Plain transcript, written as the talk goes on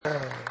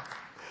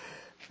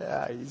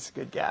He's a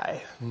good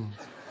guy.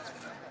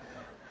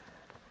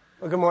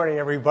 Well, good morning,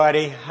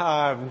 everybody.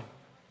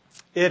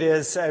 It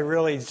is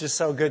really just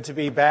so good to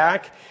be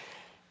back.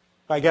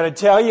 I got to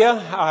tell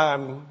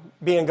you,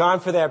 being gone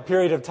for that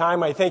period of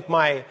time, I think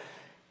my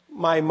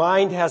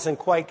mind hasn't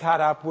quite caught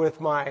up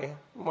with my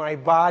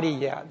body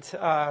yet.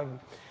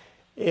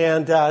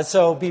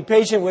 So be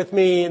patient with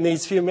me in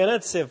these few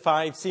minutes. If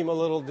I seem a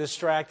little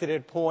distracted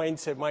at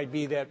points, it might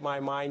be that my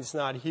mind's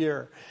not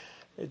here.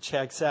 It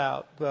checks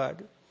out. But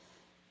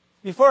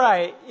before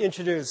I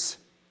introduce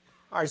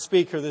our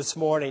speaker this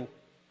morning,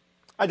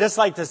 I'd just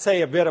like to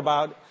say a bit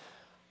about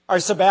our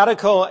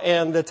sabbatical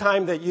and the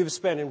time that you've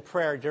spent in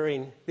prayer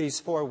during these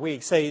 4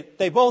 weeks.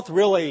 They both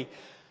really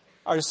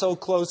are so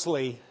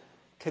closely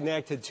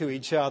connected to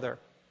each other.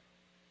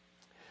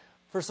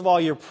 First of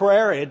all, your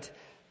prayer, I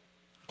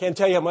can't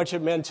tell you how much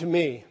it meant to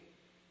me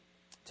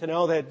to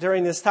know that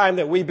during this time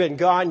that we've been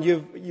gone,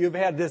 you've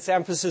had this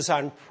emphasis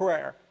on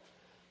prayer.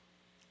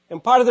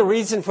 And part of the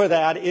reason for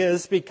that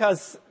is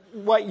because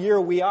what year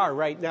we are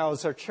right now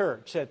as our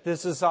church. That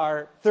this is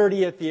our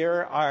 30th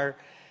year,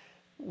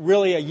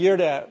 really a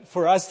year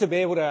for us to be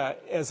able to,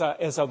 as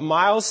a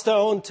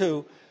milestone,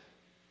 to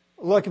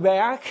look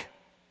back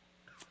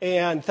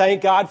and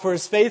thank God for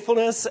His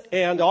faithfulness,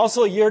 and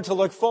also a year to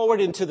look forward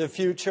into the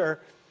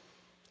future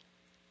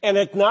and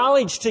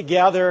acknowledge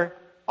together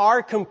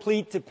our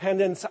complete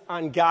dependence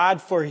on God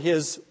for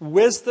His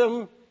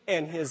wisdom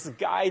and His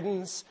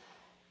guidance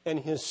and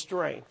His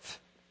strength.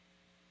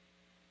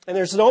 And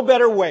there's no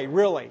better way,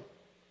 really,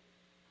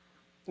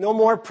 no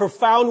more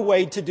profound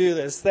way to do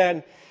this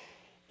than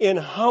in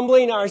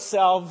humbling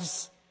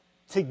ourselves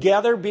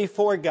together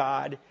before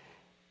God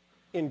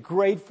in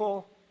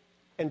grateful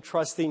and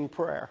trusting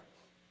prayer.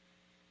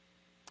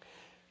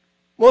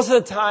 Most of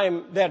the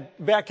time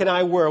that Beck and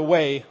I were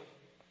away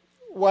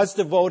was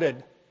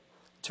devoted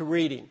to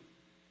reading.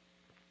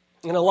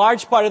 And a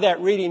large part of that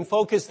reading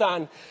focused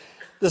on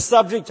the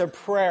subject of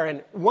prayer.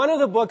 And one of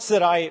the books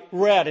that I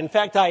read, in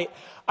fact, I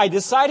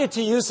decided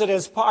to use it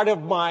as part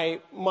of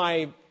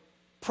my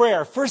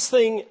prayer first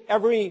thing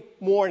every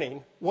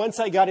morning once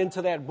I got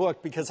into that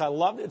book because I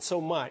loved it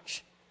so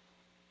much,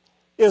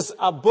 is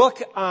a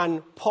book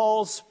on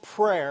Paul's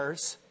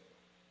prayers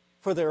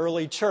for the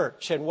early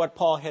church and what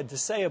Paul had to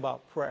say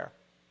about prayer.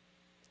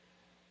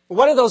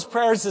 One of those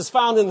prayers is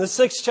found in the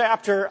 6th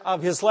chapter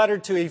of his letter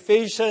to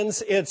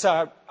Ephesians. It's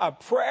a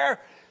prayer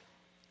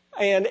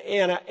and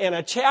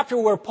a chapter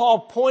where Paul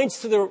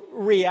points to the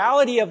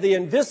reality of the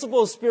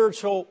invisible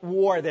spiritual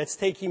war that's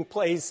taking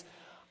place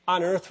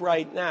on earth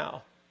right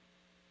now.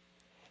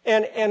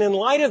 And in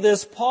light of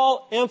this,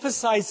 Paul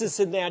emphasizes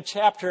in that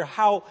chapter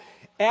how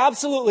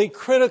absolutely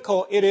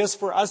critical it is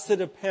for us to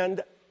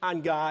depend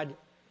on God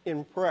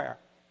in prayer.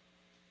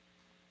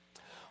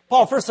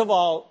 Paul, first of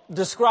all,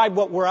 described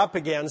what we're up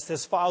against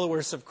as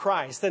followers of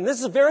Christ. And this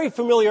is a very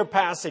familiar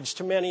passage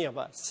to many of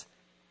us.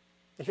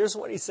 And here's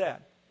what he said.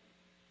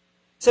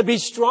 He said, "Be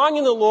strong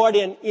in the Lord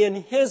and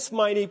in His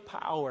mighty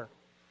power.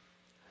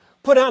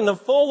 Put on the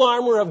full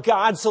armor of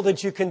God so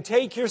that you can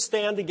take your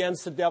stand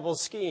against the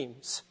devil's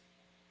schemes.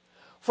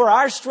 For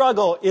our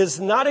struggle is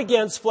not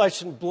against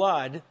flesh and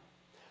blood,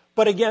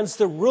 but against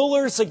the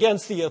rulers,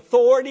 against the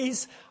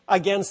authorities,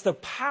 against the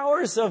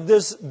powers of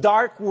this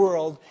dark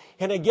world,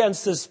 and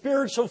against the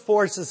spiritual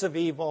forces of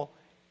evil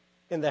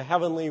in the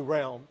heavenly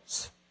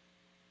realms."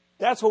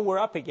 That's what we're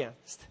up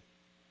against.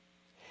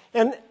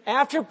 And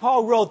after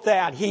Paul wrote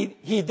that,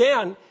 he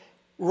then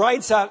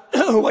writes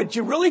what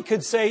you really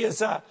could say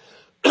is a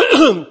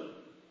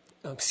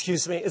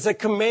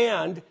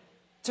command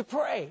to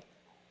pray.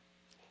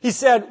 He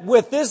said,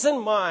 "With this in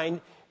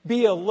mind,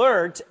 be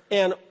alert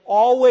and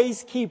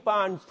always keep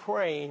on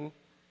praying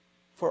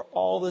for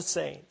all the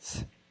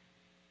saints."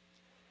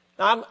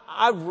 Now,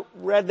 I've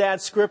read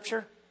that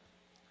scripture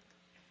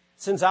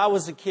since I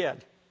was a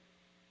kid.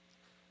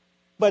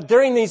 But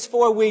during these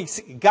 4 weeks,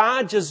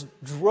 God just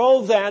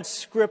drove that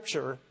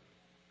scripture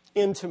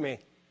into me.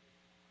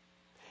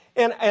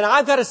 And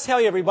I've got to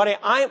tell you, everybody,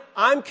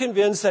 I'm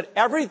convinced that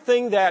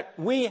everything that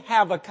we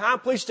have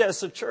accomplished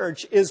as a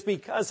church is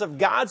because of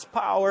God's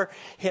power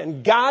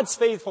and God's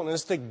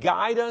faithfulness to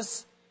guide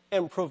us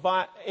and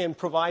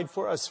provide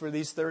for us for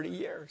these 30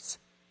 years.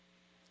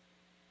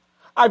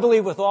 I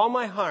believe with all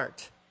my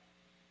heart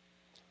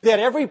that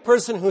every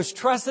person who's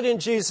trusted in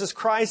Jesus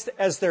Christ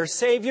as their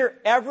Savior,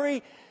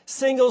 every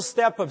single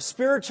step of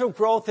spiritual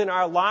growth in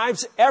our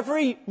lives,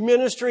 every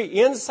ministry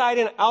inside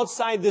and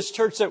outside this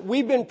church that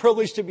we've been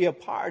privileged to be a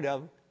part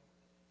of,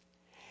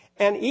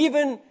 and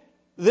even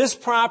this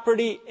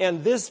property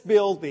and this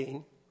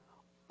building,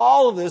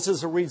 all of this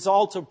is a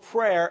result of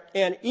prayer,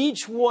 and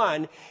each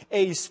one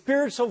a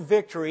spiritual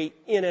victory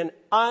in an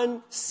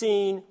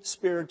unseen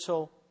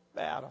spiritual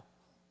battle.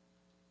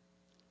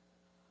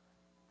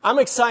 I'm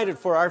excited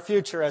for our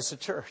future as a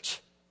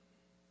church.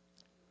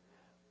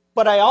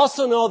 But I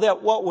also know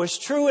that what was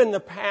true in the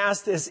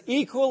past is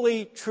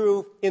equally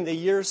true in the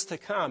years to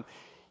come.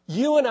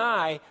 You and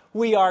I,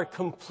 we are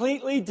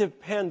completely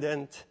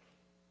dependent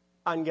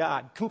on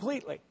God.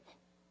 Completely.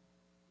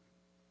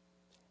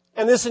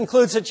 And this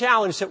includes a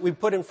challenge that we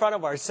put in front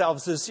of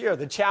ourselves this year,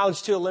 the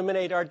challenge to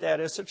eliminate our debt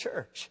as a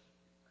church.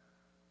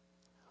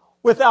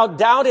 Without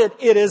doubt,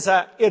 it's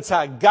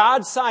a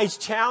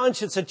God-sized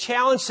challenge. It's a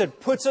challenge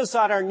that puts us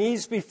on our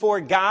knees before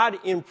God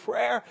in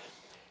prayer.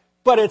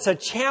 But it's a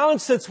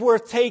challenge that's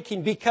worth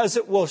taking because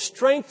it will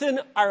strengthen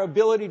our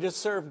ability to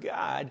serve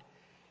God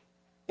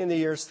in the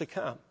years to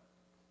come.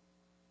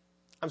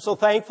 I'm so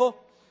thankful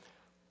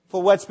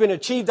for what's been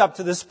achieved up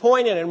to this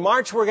point. And in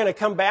March, we're going to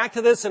come back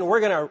to this and we're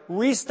going to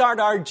restart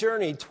our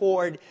journey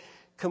toward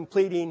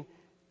completing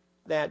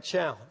that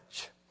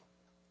challenge.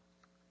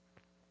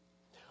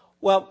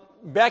 Well,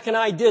 Beck and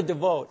I did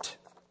devote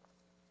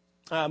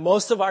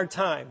most of our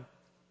time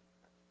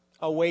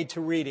away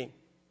to reading,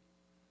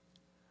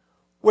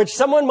 which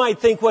someone might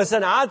think was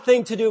an odd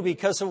thing to do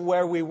because of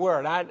where we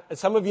were. And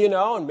some of you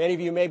know, and many of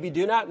you maybe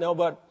do not know,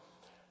 but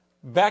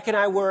Beck and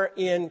I were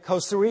in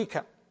Costa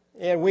Rica.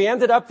 And we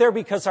ended up there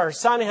because our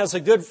son has a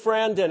good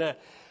friend and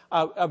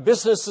a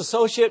business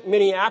associate in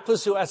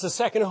Minneapolis who has a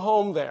second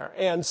home there.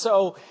 And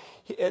so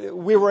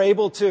we were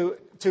able to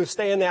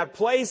stay in that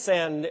place,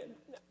 and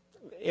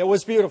it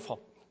was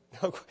beautiful.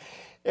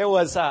 It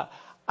was a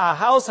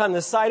house on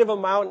the side of a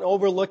mountain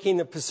overlooking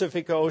the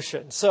Pacific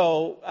Ocean.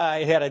 So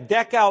it had a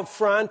deck out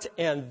front,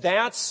 and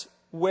that's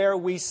where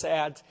we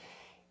sat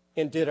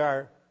and did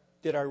our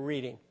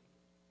reading.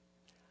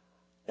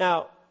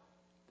 Now,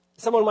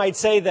 someone might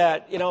say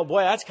that,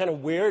 boy, that's kind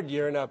of weird.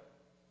 You're in a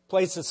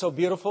place that's so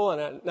beautiful in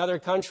another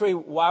country.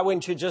 Why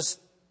wouldn't you just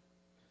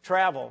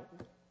travel?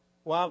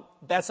 Well,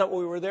 that's not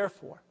what we were there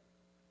for.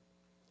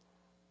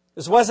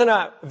 This wasn't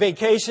a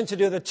vacation to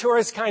do the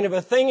tourist kind of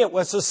a thing. It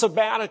was a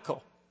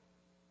sabbatical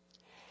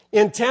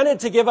intended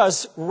to give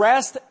us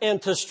rest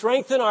and to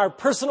strengthen our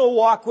personal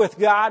walk with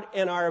God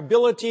and our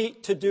ability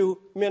to do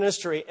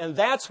ministry. And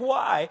that's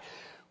why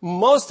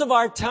most of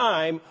our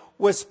time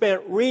was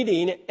spent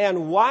reading,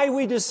 and why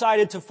we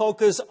decided to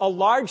focus a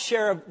large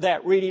share of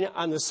that reading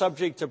on the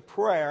subject of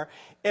prayer,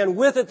 and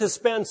with it to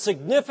spend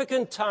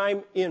significant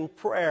time in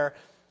prayer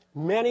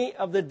many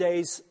of the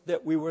days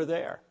that we were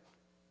there.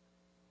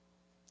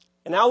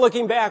 And now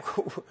looking back,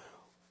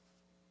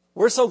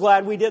 we're so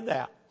glad we did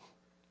that.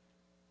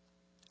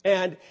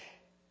 And,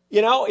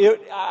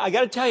 I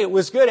got to tell you, it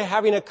was good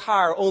having a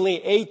car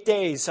only 8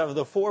 days of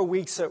the 4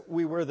 weeks that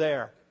we were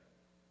there.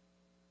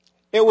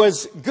 It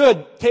was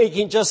good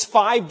taking just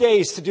 5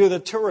 days to do the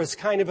tourist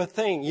kind of a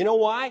thing. You know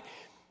why?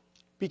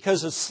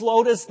 Because it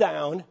slowed us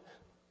down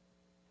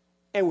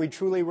and we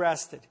truly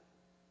rested.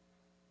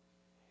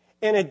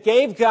 And it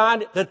gave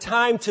God the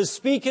time to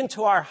speak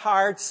into our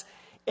hearts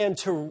and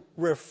to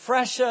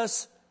refresh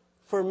us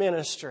for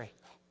ministry.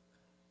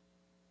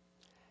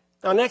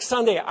 Now, next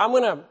Sunday, I'm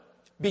going to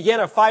begin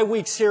a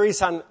 5-week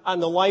series on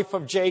the life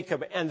of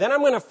Jacob. And then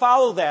I'm going to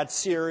follow that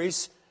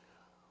series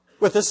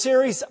with a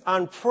series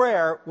on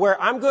prayer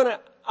where I'm going to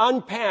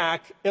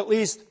unpack at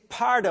least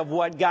part of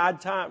what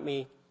God taught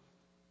me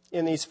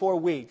in these 4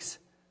 weeks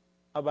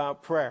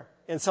about prayer.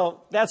 And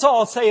so that's all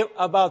I'll say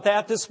about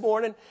that this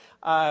morning.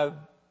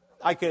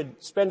 I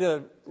could spend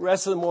the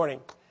rest of the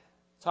morning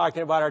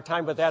talking about our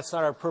time, but that's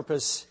not our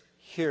purpose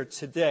here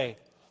today.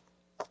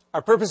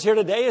 Our purpose here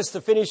today is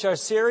to finish our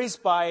series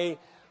by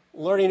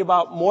learning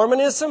about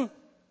Mormonism.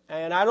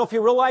 And I don't know if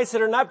you realize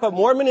it or not, but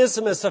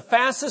Mormonism is the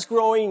fastest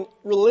growing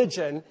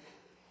religion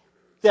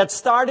that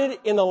started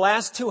in the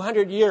last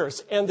 200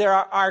 years. And there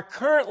are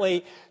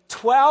currently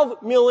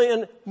 12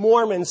 million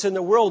Mormons in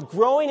the world,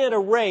 growing at a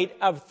rate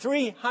of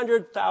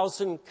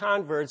 300,000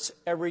 converts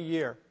every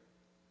year.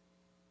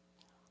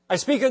 Our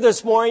speaker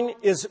this morning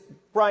is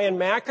Brian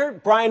Macker.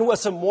 Brian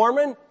was a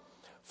Mormon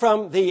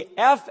from the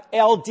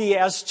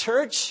FLDS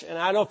Church. And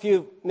I don't know if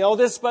you know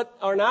this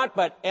or not,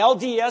 but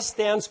LDS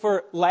stands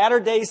for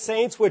Latter-day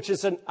Saints, which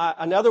is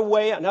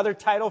another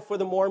title for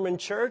the Mormon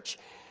Church.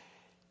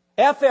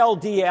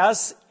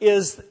 FLDS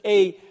is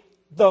the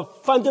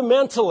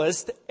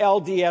fundamentalist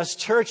LDS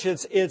church.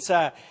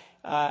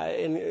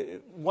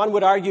 One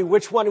would argue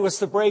which one was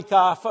the break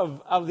off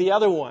of the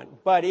other one,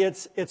 but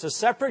it's a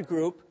separate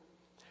group.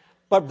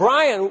 But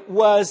Brian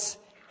was,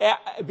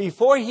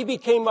 before he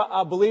became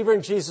a believer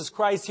in Jesus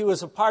Christ, he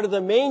was a part of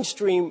the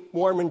mainstream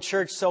Mormon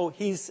church, so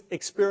he's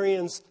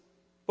experienced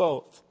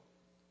both.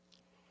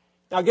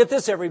 Now get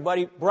this,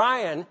 everybody.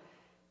 Brian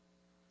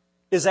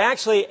is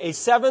actually a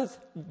 7th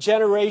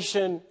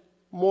generation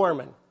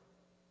Mormon.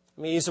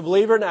 I mean, he's a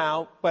believer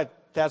now,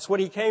 but that's what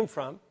he came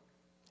from.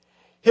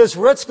 His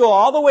roots go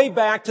all the way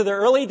back to the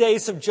early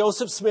days of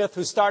Joseph Smith,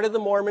 who started the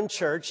Mormon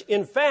Church.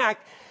 In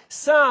fact,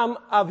 some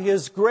of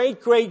his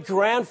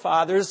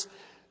great-great-grandfathers,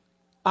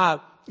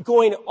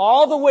 going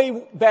all the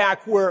way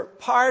back, were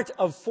part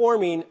of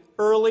forming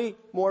early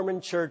Mormon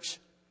Church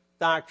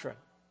doctrine.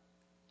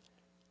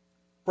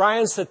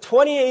 Brian's the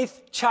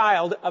 28th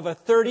child of a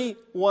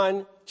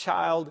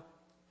 31-child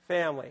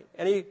family.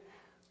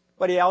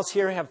 Anybody else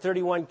here have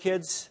 31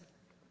 kids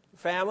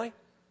family?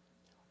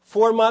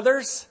 4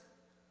 mothers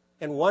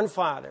and 1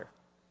 father.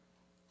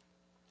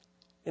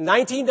 In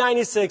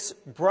 1996,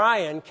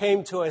 Brian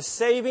came to a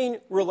saving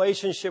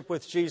relationship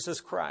with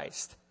Jesus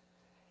Christ.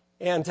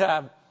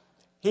 And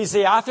he's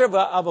the author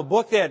of a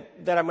book that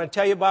I'm going to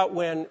tell you about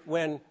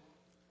when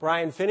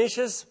Brian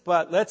finishes.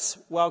 But let's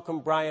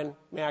welcome Brian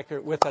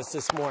Mackert with us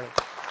this morning.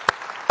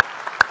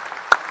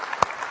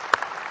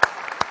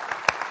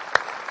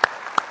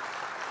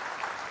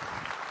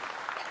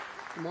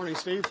 Good morning,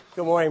 Steve.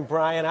 Good morning,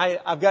 Brian.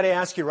 I've got to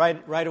ask you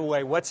right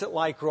away, what's it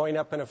like growing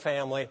up in a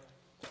family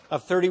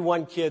of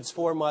 31 kids,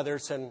 4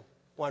 mothers, and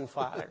 1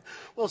 father?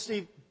 Well,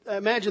 Steve,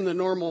 imagine the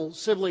normal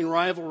sibling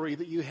rivalry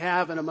that you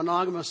have in a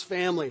monogamous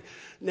family.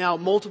 Now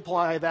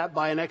multiply that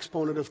by an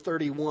exponent of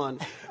 31.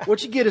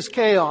 What you get is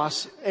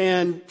chaos.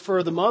 And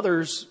for the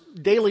mothers,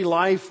 daily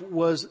life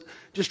was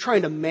just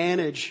trying to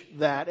manage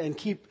that and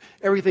keep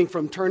everything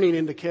from turning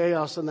into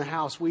chaos in the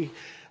house.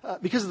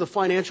 Because of the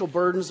financial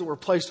burdens that were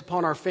placed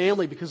upon our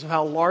family, because of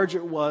how large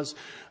it was,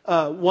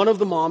 one of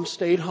the moms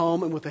stayed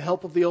home, and with the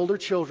help of the older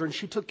children,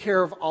 she took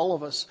care of all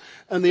of us.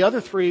 And the other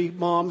 3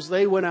 moms,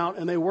 they went out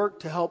and they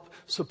worked to help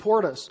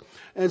support us.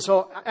 And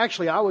so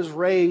actually I was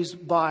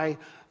raised by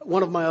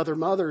one of my other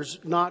mothers,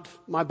 not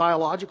my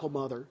biological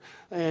mother.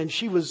 And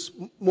she was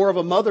more of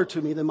a mother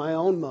to me than my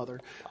own mother.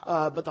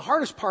 But the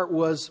hardest part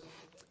was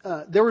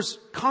there was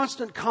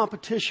constant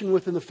competition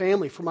within the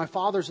family for my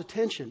father's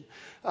attention.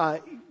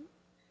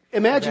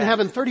 Imagine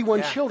having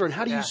 31 children.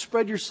 How do you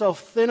spread yourself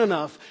thin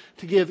enough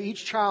to give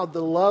each child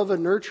the love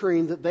and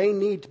nurturing that they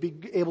need to be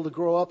able to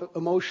grow up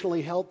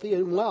emotionally healthy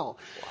and well?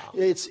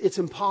 Wow. It's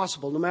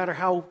impossible. No matter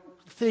how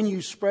thin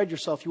you spread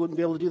yourself, you wouldn't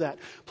be able to do that.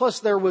 Plus,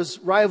 there was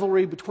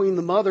rivalry between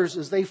the mothers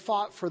as they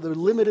fought for the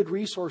limited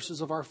resources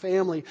of our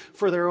family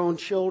for their own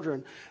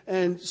children.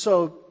 And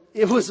so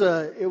it was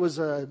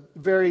a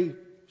very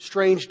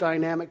strange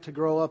dynamic to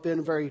grow up in,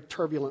 a very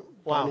turbulent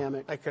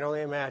dynamic. I can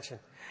only imagine.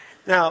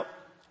 Now,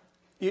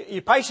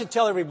 you probably should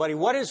tell everybody,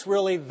 what is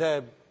really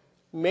the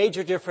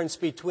major difference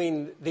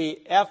between the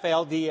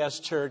FLDS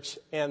church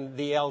and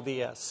the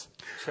LDS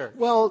church?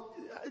 Well,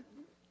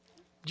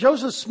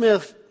 Joseph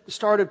Smith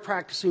started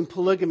practicing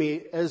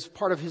polygamy as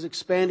part of his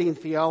expanding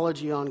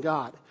theology on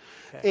God.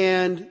 Okay.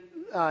 And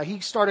he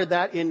started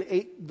that in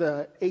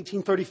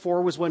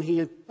 1834 was when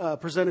he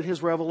presented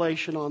his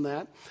revelation on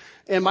that.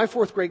 And my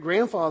 4th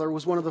great-grandfather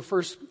was one of the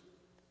first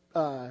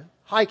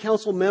High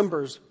Council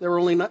members. There were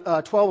only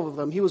 12 of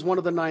them. He was one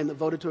of the 9 that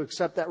voted to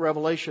accept that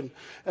revelation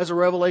as a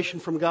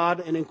revelation from God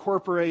and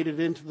incorporate it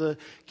into the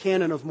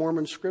canon of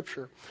Mormon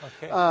Scripture.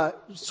 Okay.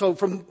 So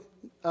from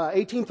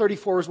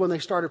 1834 is when they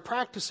started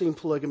practicing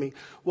polygamy.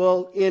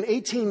 Well, in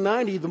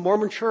 1890, the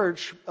Mormon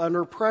Church,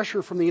 under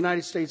pressure from the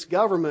United States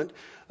government,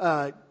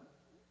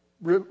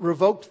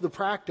 revoked the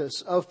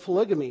practice of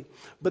polygamy.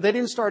 But they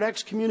didn't start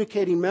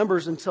excommunicating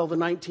members until the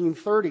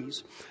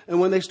 1930s. And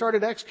when they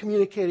started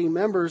excommunicating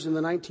members in the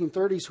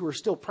 1930s who were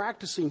still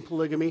practicing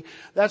polygamy,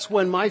 that's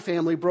when my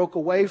family broke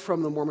away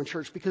from the Mormon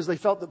Church, because they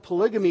felt that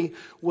polygamy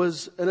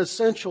was an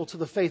essential to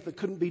the faith that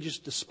couldn't be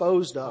just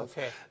disposed of.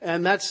 Okay.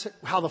 And that's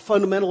how the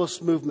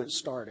fundamentalist movement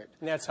started.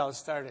 And that's how it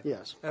started?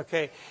 Yes.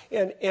 Okay.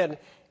 And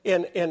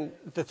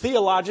the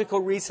theological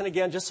reason,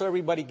 again, just so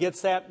everybody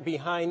gets that,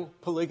 behind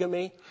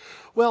polygamy?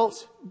 Well,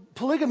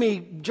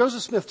 polygamy,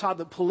 Joseph Smith taught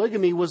that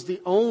polygamy was the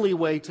only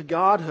way to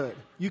godhood.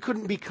 You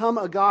couldn't become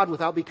a god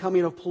without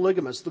becoming a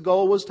polygamist. The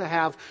goal was to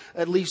have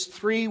at least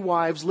 3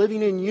 wives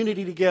living in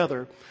unity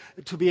together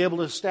to be able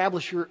to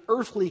establish your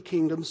earthly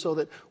kingdom, so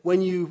that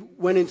when you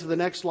went into the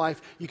next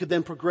life, you could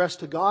then progress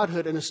to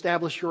godhood and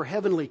establish your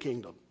heavenly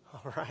kingdom.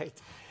 All right.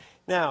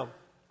 Now,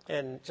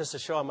 and just to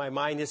show how my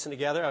mind isn't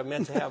together, I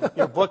meant to have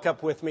your book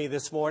up with me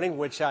this morning,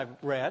 which I've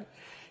read.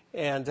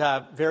 And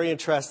very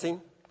interesting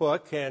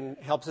book, and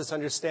helps us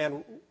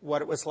understand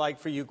what it was like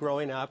for you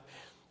growing up.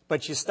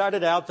 But you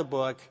started out the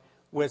book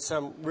with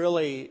some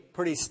really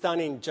pretty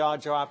stunning,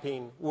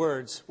 jaw-dropping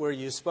words where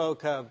you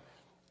spoke of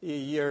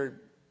your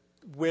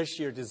wish,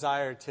 your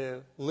desire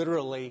to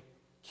literally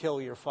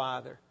kill your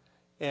father.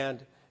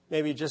 And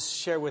maybe just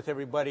share with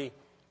everybody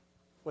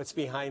what's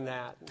behind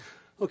that.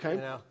 Okay.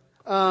 You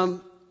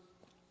know?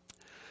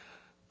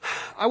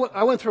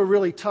 I went through a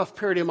really tough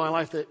period in my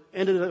life that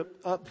ended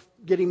up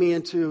getting me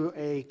into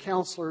a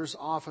counselor's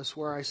office,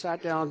 where I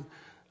sat down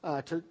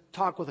to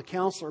talk with a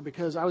counselor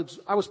because I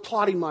was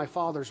plotting my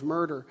father's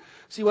murder.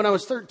 See, when I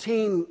was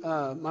 13,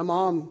 my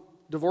mom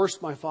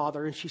divorced my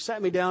father, and she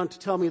sat me down to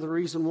tell me the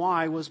reason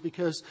why was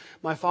because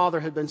my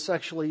father had been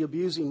sexually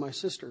abusing my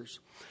sisters.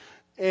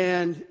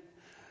 And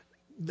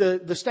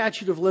the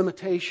statute of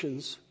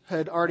limitations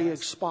had already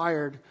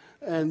expired.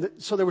 And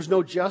so there was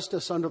no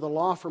justice under the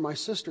law for my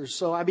sisters.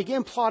 So I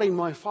began plotting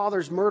my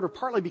father's murder,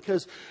 partly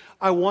because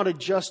I wanted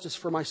justice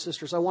for my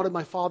sisters. I wanted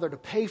my father to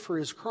pay for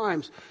his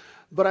crimes.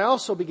 But I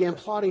also began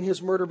plotting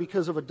his murder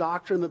because of a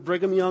doctrine that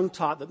Brigham Young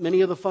taught that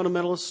many of the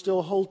fundamentalists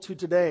still hold to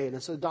today. And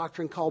it's a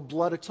doctrine called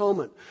blood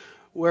atonement,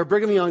 where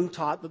Brigham Young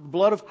taught that the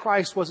blood of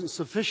Christ wasn't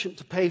sufficient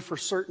to pay for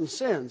certain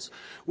sins.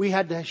 We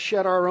had to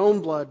shed our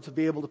own blood to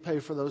be able to pay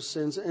for those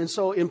sins. And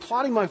so in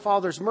plotting my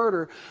father's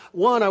murder,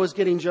 1, I was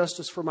getting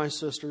justice for my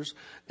sisters,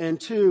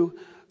 and 2,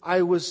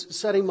 I was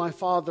setting my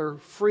father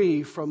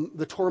free from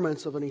the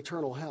torments of an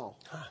eternal hell.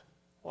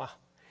 Wow.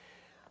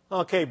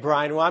 Okay,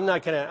 Brian. Well, I'm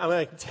going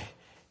to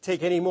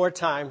take any more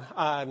time.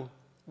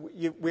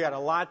 We had a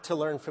lot to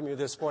learn from you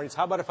this morning. So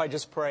how about if I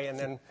just pray and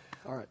then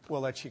All right.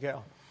 we'll let you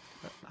go.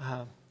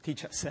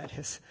 Teach us, that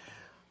is.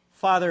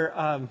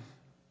 Father,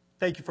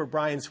 thank you for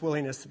Brian's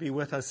willingness to be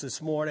with us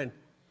this morning.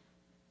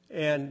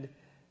 And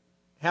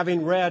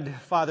having read,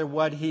 Father,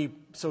 what he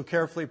so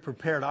carefully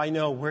prepared, I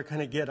know we're going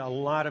to get a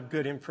lot of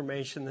good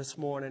information this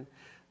morning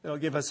that will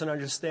give us an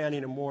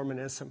understanding of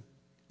Mormonism.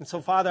 And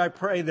so, Father, I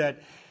pray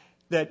that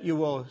you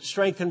will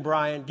strengthen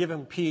Brian, give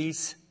him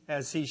peace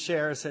as he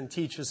shares and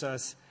teaches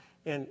us,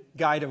 and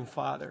guide him,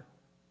 Father,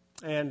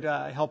 and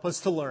help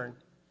us to learn.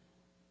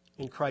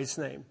 In Christ's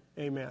name,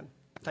 amen.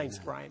 Thanks,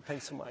 Brian.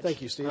 Thanks so much.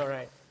 Thank you, Steve. All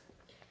right.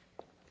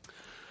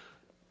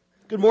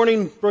 Good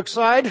morning,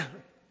 Brookside.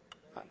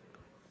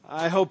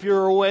 I hope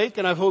you're awake,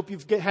 and I hope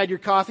you've had your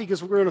coffee,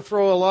 because we're going to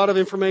throw a lot of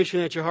information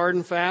at you hard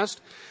and fast.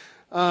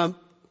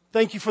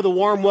 Thank you for the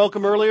warm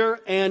welcome earlier,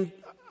 and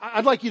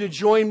I'd like you to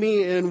join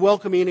me in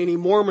welcoming any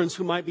Mormons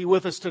who might be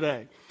with us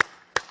today.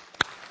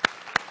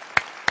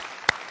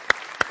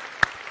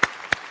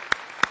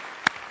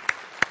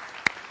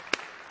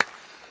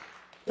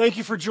 Thank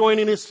you for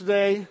joining us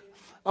today.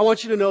 I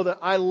want you to know that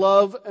I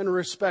love and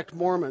respect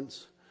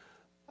Mormons.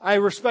 I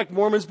respect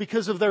Mormons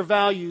because of their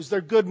values,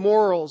 their good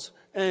morals,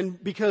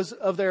 and because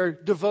of their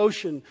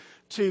devotion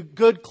to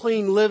good,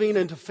 clean living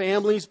and to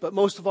families, but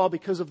most of all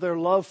because of their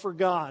love for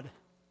God.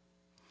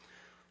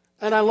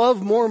 And I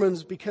love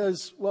Mormons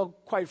because, well,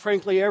 quite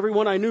frankly,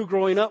 everyone I knew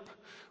growing up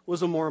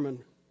was a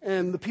Mormon.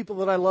 And the people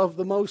that I love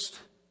the most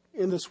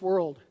in this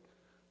world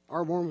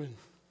are Mormon.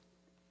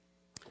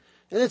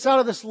 And it's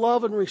out of this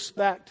love and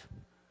respect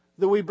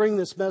that we bring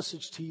this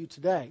message to you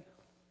today.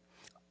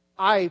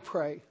 I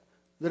pray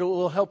that it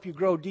will help you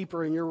grow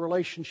deeper in your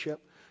relationship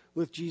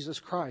with Jesus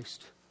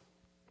Christ.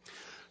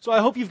 So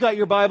I hope you've got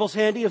your Bibles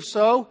handy. If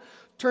so,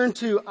 turn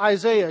to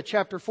Isaiah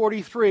chapter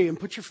 43 and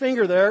put your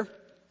finger there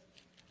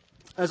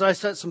as I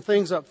set some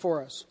things up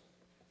for us.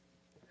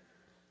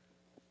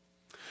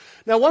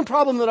 Now, one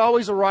problem that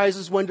always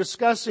arises when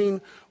discussing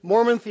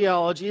Mormon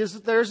theology is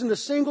that there isn't a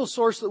single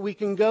source that we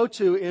can go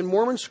to in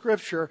Mormon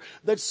scripture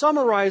that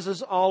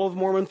summarizes all of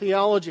Mormon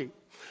theology.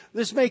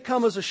 This may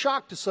come as a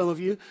shock to some of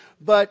you,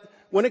 but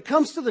when it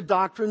comes to the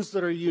doctrines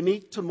that are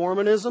unique to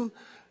Mormonism,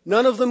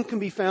 none of them can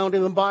be found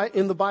in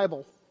the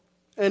Bible,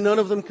 and none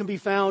of them can be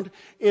found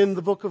in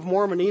the Book of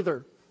Mormon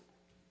either.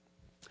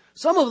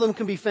 Some of them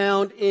can be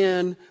found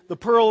in the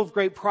Pearl of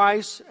Great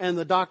Price and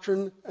the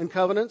Doctrine and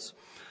Covenants,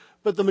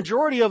 but the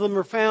majority of them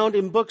are found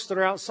in books that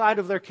are outside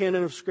of their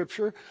canon of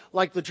Scripture,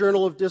 like the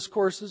Journal of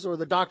Discourses or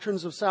the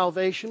Doctrines of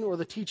Salvation or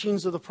the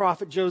teachings of the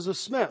prophet Joseph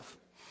Smith.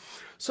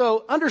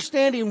 So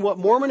understanding what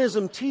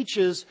Mormonism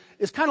teaches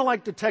is kind of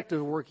like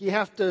detective work. You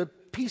have to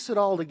piece it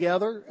all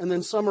together and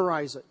then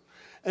summarize it.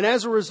 And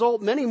as a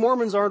result, many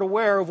Mormons aren't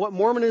aware of what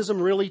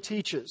Mormonism really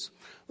teaches.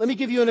 Let me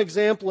give you an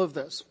example of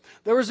this.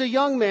 There was a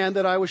young man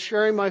that I was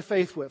sharing my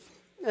faith with,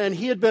 and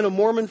he had been a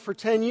Mormon for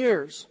 10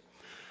 years.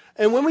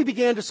 And when we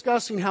began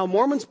discussing how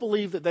Mormons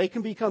believe that they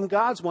can become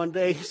gods one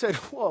day, he said,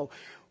 whoa,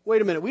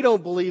 wait a minute, we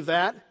don't believe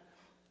that.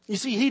 You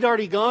see, he'd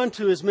already gone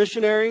to his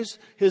missionaries,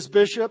 his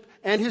bishop,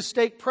 and his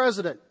stake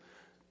president,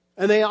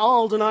 and they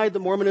all denied that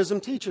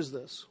Mormonism teaches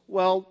this.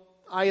 Well,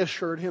 I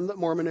assured him that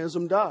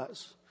Mormonism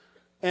does.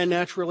 And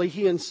naturally,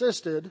 he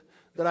insisted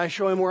that I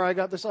show him where I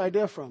got this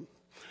idea from.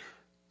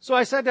 So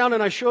I sat down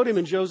and I showed him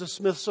in Joseph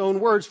Smith's own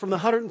words from the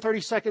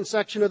 132nd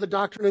section of the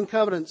Doctrine and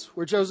Covenants,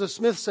 where Joseph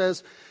Smith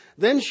says,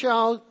 "Then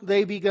shall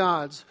they be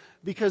gods,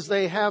 because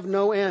they have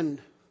no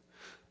end."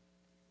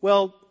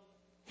 Well,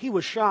 he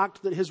was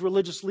shocked that his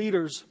religious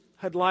leaders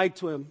had lied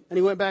to him. And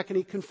he went back and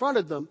he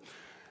confronted them.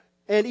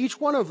 And each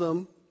one of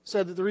them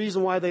said that the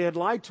reason why they had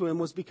lied to him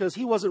was because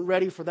he wasn't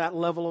ready for that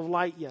level of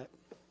light yet.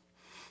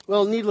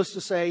 Well, needless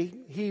to say,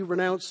 he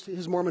renounced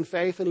his Mormon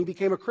faith and he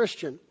became a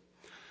Christian.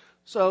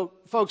 So,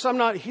 folks, I'm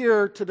not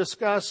here to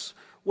discuss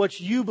what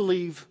you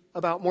believe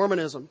about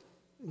Mormonism.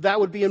 That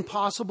would be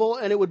impossible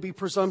and it would be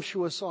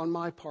presumptuous on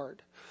my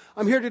part.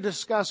 I'm here to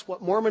discuss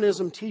what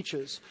Mormonism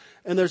teaches,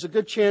 and there's a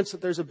good chance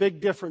that there's a big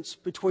difference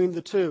between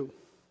the two.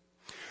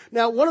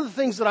 Now, one of the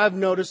things that I've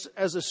noticed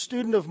as a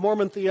student of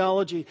Mormon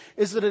theology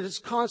is that it is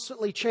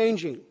constantly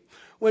changing.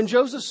 When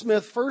Joseph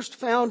Smith first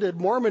founded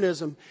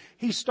Mormonism,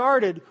 he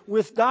started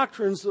with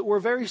doctrines that were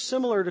very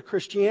similar to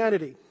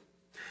Christianity.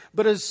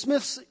 But as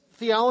Smith's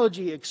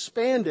theology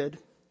expanded,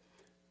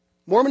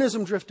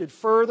 Mormonism drifted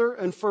further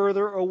and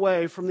further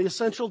away from the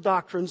essential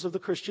doctrines of the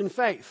Christian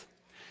faith.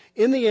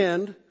 In the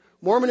end,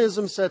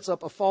 Mormonism sets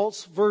up a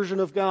false version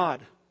of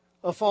God,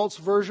 a false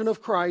version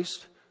of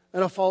Christ,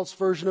 and a false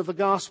version of the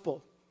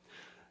gospel.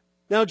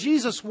 Now,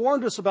 Jesus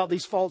warned us about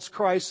these false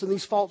Christs and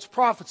these false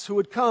prophets who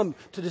would come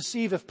to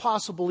deceive, if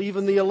possible,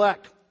 even the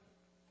elect.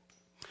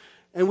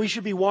 And we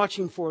should be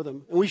watching for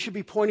them, and we should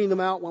be pointing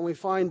them out when we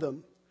find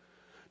them.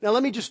 Now,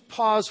 let me just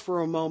pause for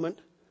a moment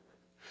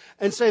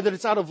and say that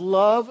it's out of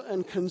love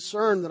and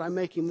concern that I'm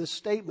making this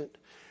statement.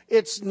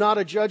 It's not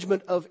a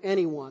judgment of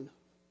anyone.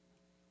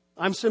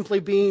 I'm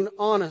simply being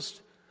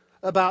honest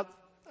about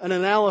an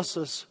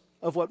analysis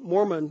of what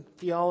Mormon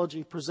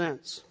theology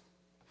presents.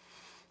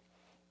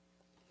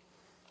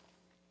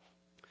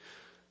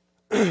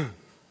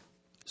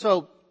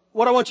 So,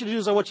 what I want you to do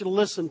is I want you to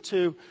listen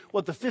to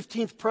what the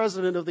 15th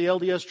president of the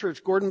LDS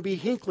Church, Gordon B.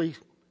 Hinckley,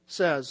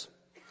 says.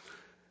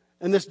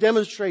 And this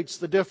demonstrates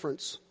the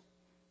difference.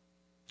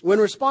 When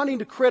responding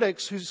to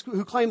critics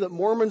who claim that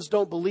Mormons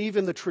don't believe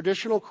in the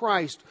traditional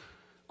Christ,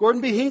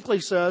 Gordon B. Hinckley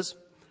says,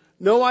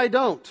 "No, I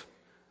don't.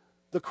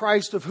 The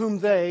Christ of whom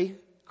they,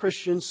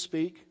 Christians,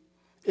 speak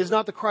is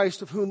not the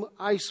Christ of whom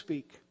I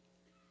speak."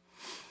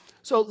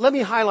 So let me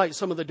highlight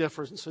some of the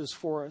differences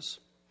for us.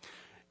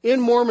 In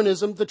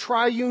Mormonism, the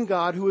triune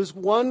God, who is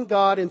one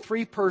God in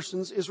three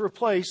persons, is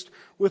replaced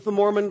with the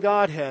Mormon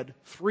Godhead.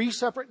 Three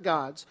separate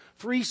gods,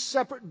 three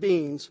separate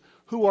beings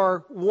who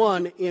are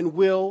one in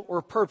will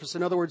or purpose.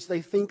 In other words, they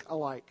think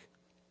alike.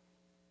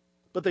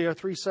 But they are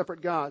three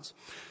separate gods.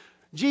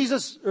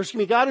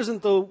 God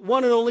isn't the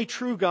one and only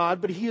true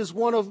God, but He is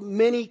one of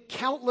many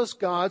countless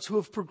gods who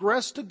have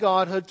progressed to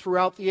godhood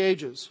throughout the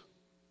ages.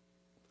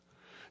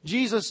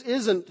 Jesus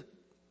isn't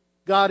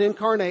God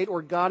incarnate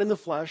or God in the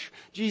flesh.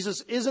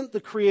 Jesus isn't the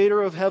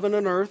creator of heaven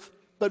and earth,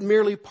 but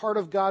merely part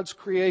of God's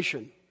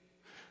creation.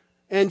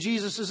 And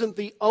Jesus isn't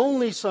the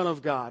only Son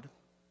of God,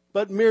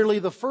 but merely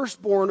the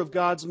firstborn of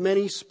God's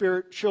many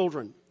spirit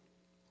children.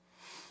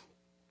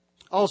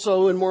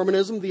 Also, in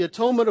Mormonism, the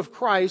atonement of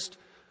Christ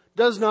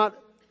does not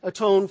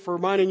atone for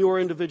mine and your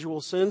individual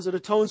sins. It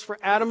atones for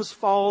Adam's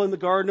fall in the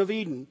Garden of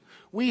Eden.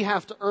 We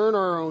have to earn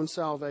our own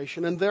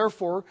salvation, and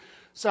therefore,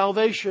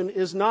 salvation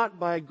is not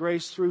by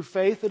grace through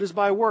faith, it is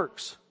by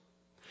works.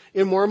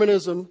 In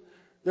Mormonism,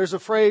 there's a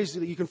phrase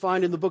that you can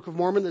find in the Book of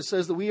Mormon that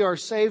says that we are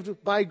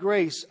saved by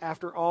grace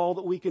after all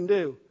that we can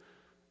do.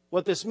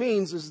 What this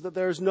means is that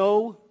there's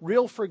no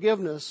real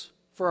forgiveness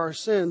for our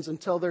sins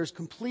until there's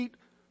complete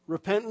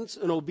repentance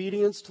and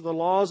obedience to the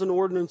laws and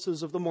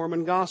ordinances of the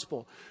Mormon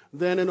gospel.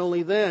 Then and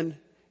only then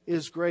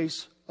is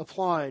grace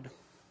applied.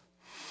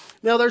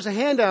 Now there's a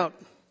handout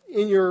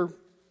in your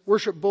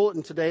worship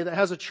bulletin today that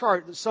has a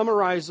chart that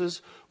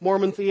summarizes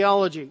Mormon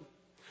theology.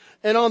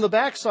 And on the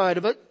back side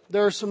of it,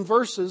 there are some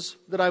verses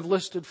that I've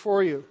listed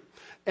for you.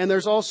 And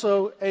there's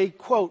also a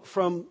quote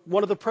from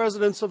one of the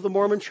presidents of the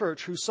Mormon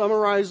Church who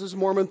summarizes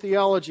Mormon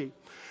theology.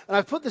 And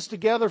I've put this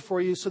together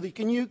for you so that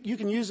you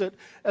can use it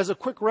as a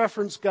quick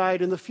reference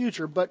guide in the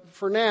future. But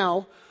for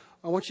now,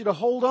 I want you to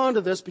hold on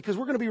to this because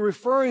we're going to be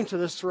referring to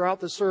this throughout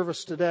the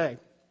service today.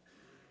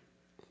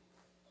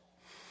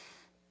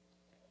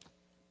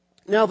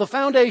 Now, the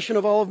foundation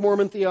of all of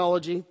Mormon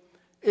theology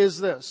is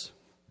this.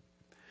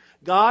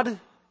 God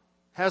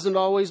hasn't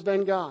always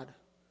been God.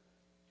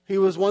 He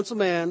was once a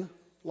man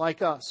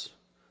like us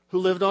who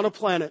lived on a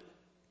planet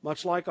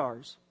much like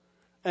ours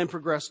and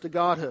progressed to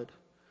godhood,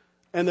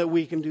 and that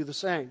we can do the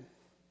same.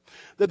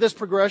 That this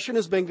progression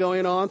has been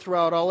going on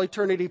throughout all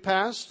eternity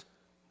past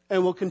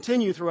and will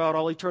continue throughout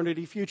all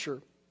eternity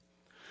future.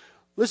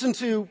 Listen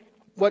to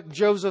what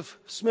Joseph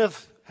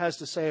Smith has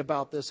to say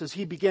about this as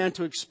he began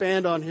to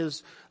expand on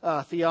his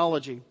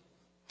theology.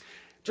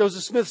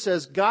 Joseph Smith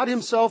says, "God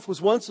Himself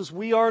was once as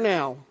we are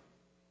now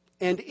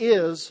and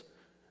is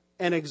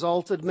an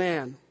exalted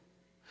man.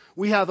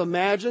 We have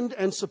imagined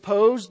and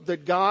supposed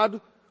that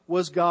God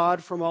was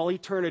God from all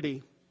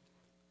eternity.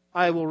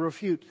 I will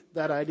refute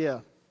that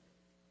idea."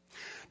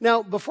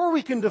 Now, before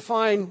we can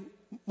define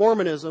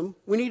Mormonism,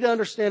 we need to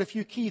understand a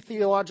few key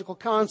theological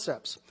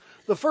concepts.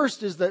 The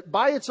first is that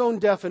by its own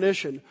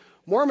definition,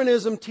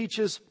 Mormonism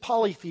teaches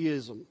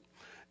polytheism.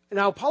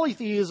 Now,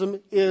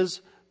 polytheism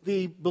is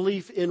the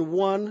belief in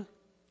one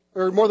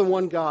or more than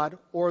one God,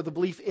 or the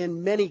belief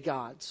in many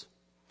gods.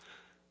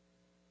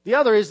 The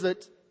other is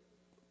that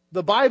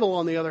the Bible,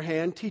 on the other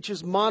hand,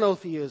 teaches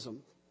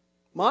monotheism.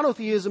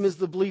 Monotheism is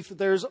the belief that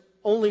there's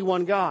only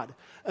one God.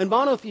 And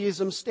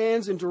monotheism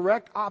stands in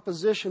direct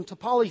opposition to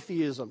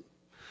polytheism.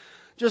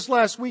 Just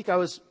last week, I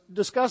was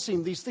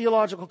discussing these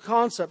theological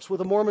concepts with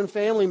a Mormon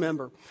family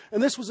member,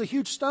 and this was a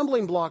huge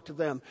stumbling block to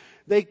them.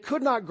 They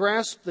could not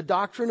grasp the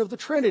doctrine of the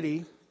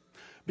Trinity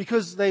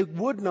because they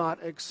would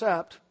not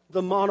accept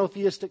the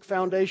monotheistic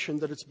foundation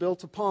that it's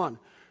built upon.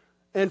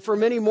 And for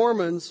many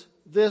Mormons,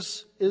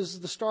 this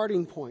is the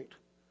starting point,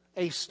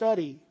 a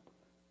study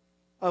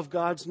of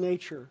God's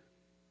nature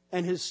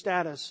and His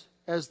status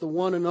as the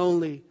one and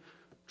only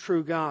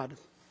true God.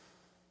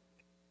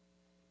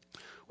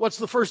 What's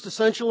the first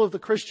essential of the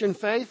Christian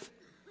faith?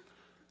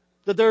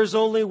 That there is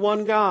only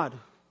one God.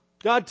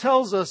 God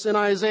tells us in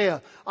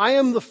Isaiah, "I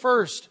am the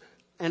first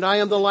and I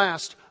am the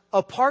last.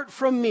 Apart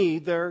from me,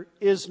 there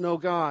is no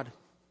God."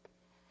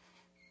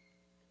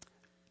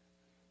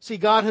 See,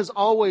 God has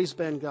always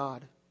been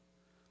God.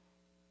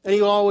 And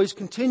He will always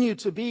continue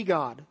to be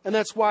God. And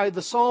that's why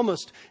the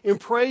psalmist, in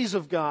praise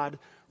of God,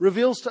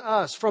 reveals to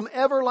us, from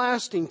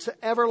everlasting to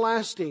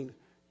everlasting,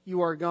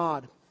 you are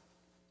God.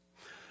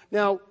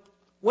 Now,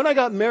 when I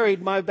got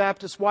married, my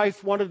Baptist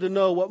wife wanted to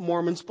know what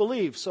Mormons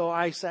believe. So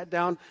I sat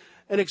down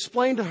and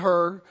explained to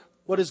her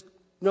what is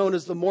known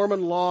as the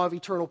Mormon law of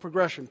eternal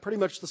progression. Pretty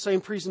much the same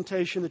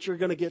presentation that you're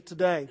going to get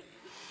today.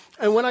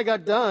 And when I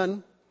got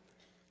done,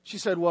 She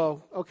said,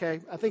 well,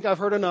 okay, I think I've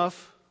heard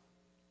enough.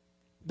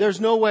 There's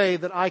no way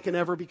that I can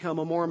ever become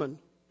a Mormon.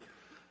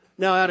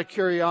 Now, out of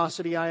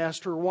curiosity, I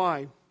asked her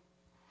why.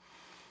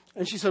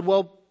 And she said,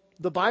 well,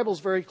 the Bible's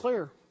very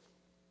clear.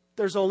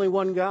 There's only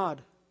one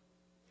God.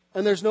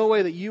 And there's no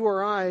way that you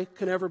or I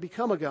can ever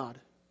become a God.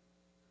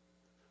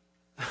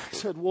 I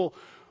said, well,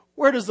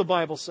 where does the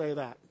Bible say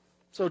that?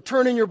 So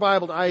turn in your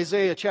Bible to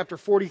Isaiah chapter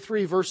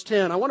 43, verse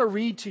 10. I want to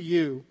read to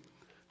you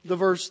the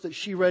verse that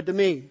she read to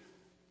me.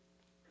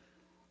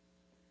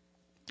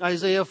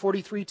 Isaiah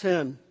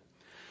 43:10.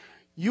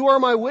 You are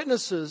my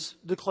witnesses,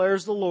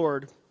 declares the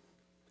Lord,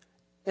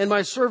 and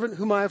my servant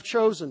whom I have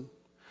chosen,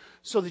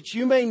 so that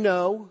you may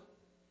know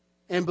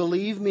and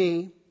believe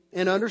me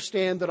and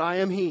understand that I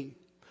am He.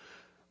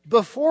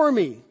 Before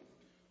me,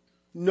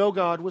 no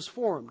God was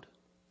formed,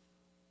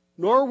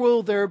 nor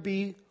will there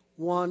be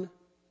one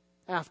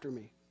after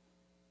me.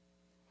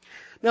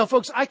 Now,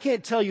 folks, I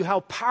can't tell you how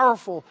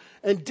powerful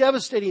and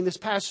devastating this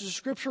passage of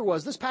Scripture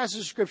was. This passage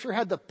of Scripture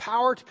had the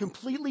power to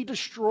completely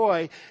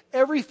destroy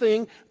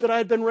everything that I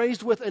had been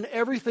raised with and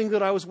everything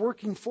that I was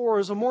working for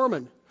as a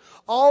Mormon.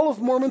 All of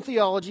Mormon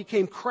theology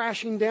came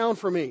crashing down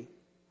for me.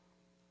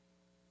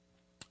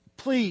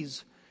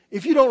 Please,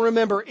 if you don't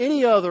remember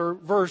any other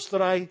verse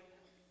that I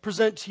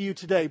present to you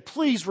today,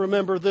 please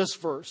remember this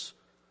verse.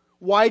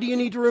 Why do you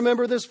need to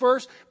remember this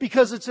verse?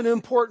 Because it's an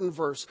important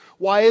verse.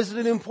 Why is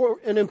it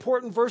an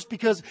important verse?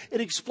 Because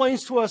it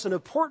explains to us an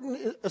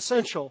important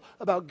essential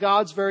about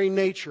God's very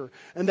nature,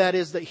 and that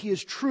is that He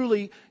is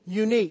truly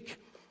unique.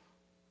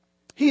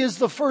 He is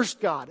the first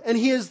God, and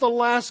He is the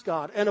last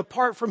God, and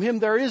apart from Him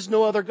there is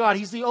no other God.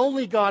 He's the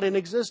only God in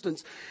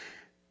existence.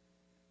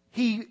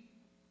 He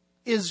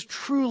is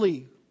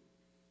truly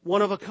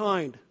one of a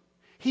kind.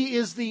 He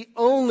is the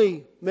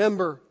only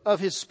member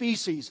of His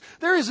species.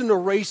 There isn't a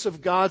race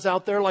of gods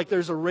out there like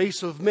there's a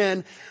race of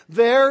men.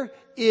 There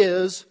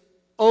is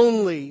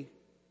only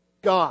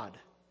God.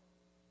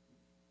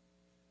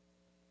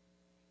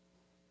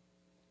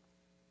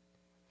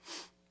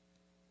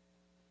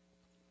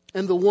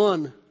 And the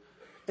one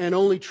and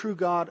only true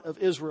God of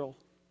Israel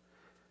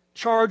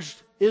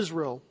charged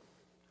Israel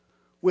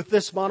with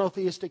this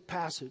monotheistic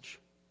passage.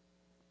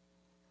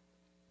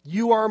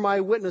 You are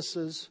my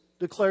witnesses,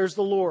 declares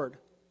the Lord,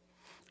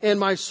 and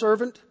my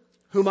servant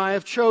whom I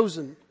have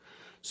chosen,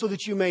 so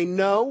that you may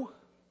know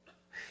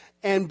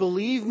and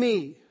believe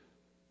me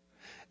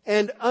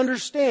and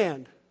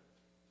understand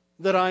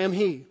that I am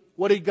He.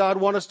 What did God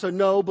want us to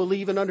know,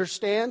 believe, and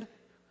understand?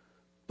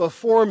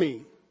 Before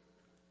me,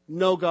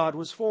 no God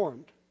was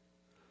formed,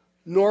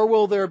 nor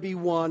will there be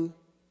one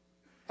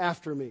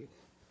after me.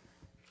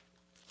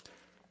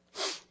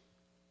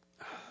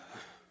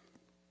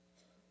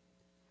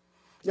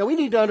 Now we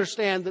need to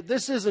understand that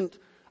this isn't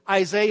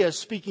Isaiah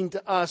speaking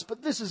to us,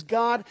 but this is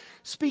God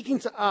speaking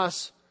to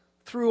us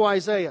through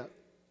Isaiah.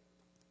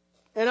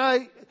 And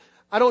I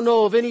don't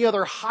know of any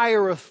other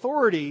higher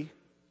authority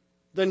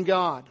than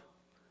God.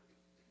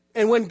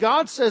 And when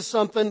God says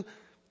something,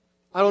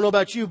 I don't know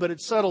about you, but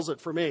it settles it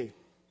for me.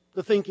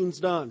 The thinking's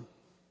done.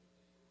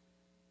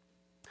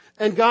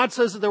 And God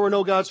says that there were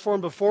no gods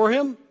formed before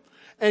Him,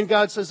 and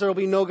God says there will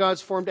be no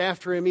gods formed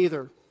after Him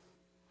either.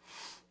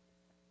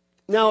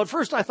 Now, at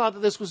first I thought that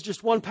this was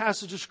just one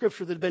passage of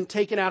Scripture that had been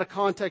taken out of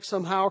context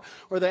somehow,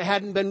 or that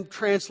hadn't been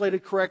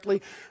translated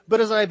correctly. But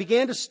as I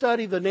began to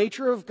study the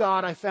nature of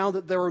God, I found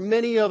that there were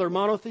many other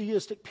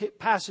monotheistic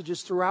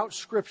passages throughout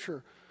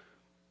Scripture.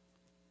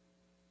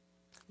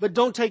 But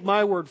don't take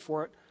my word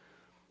for it.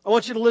 I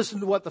want you to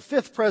listen to what the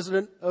fifth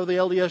president of the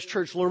LDS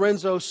Church,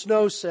 Lorenzo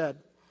Snow, said.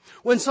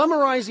 When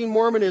summarizing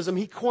Mormonism,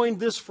 he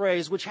coined this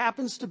phrase, which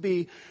happens to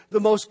be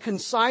the most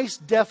concise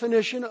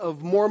definition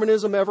of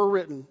Mormonism ever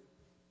written.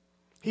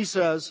 He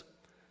says,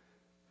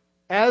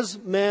 as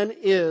man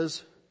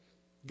is,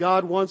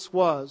 God once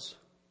was.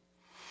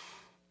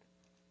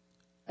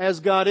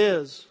 As God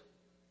is,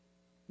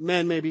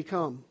 man may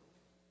become.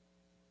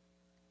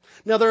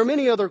 Now, there are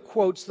many other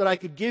quotes that I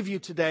could give you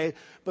today,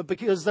 but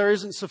because there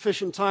isn't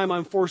sufficient time,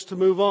 I'm forced to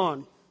move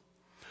on.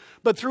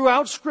 But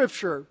throughout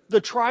Scripture,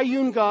 the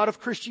triune God of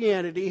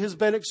Christianity has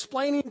been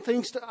explaining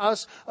things to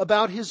us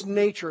about His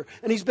nature,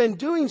 and He's been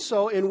doing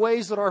so in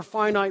ways that our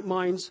finite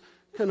minds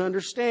can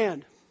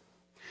understand.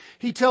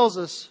 He tells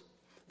us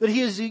that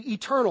He is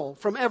eternal,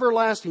 from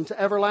everlasting to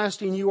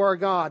everlasting you are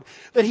God.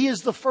 That He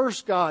is the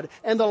first God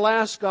and the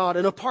last God,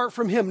 and apart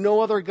from Him no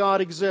other God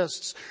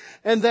exists.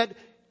 And that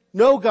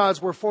no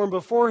gods were formed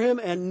before Him,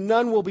 and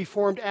none will be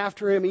formed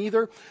after Him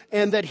either.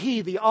 And that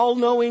He, the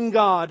all-knowing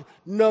God,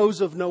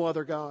 knows of no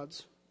other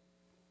gods.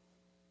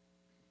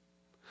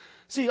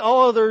 See,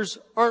 all others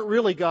aren't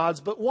really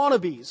gods, but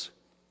wannabes.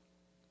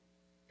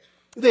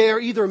 They are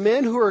either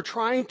men who are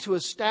trying to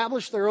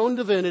establish their own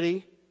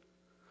divinity,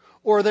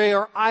 or they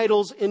are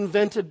idols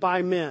invented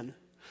by men.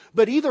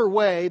 But either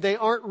way, they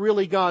aren't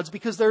really gods,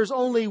 because there's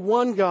only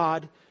one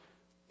God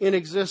in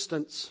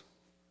existence.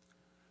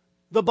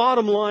 The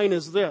bottom line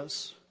is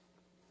this.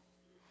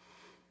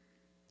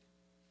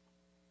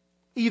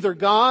 Either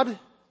God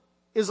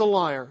is a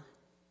liar,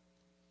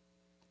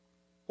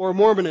 or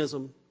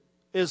Mormonism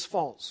is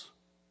false.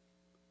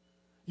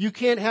 You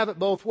can't have it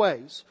both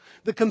ways.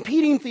 The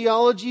competing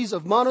theologies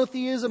of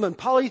monotheism and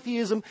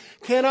polytheism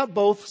cannot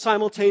both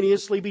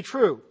simultaneously be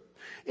true.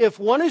 If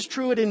one is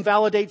true, it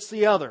invalidates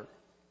the other.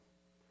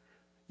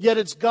 Yet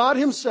it's God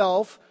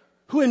Himself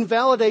who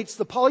invalidates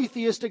the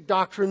polytheistic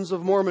doctrines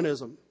of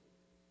Mormonism.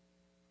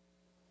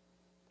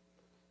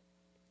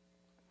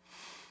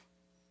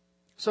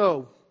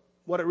 So,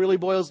 what it really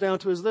boils down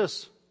to is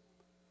this.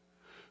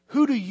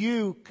 Who do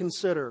you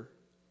consider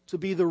to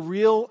be the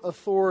real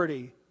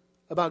authority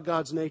about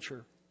God's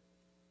nature?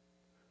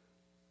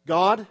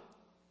 God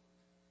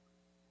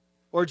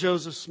or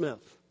Joseph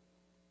Smith?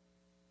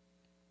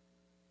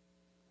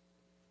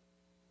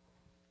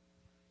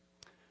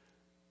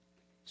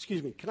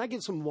 Excuse me, can I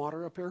get some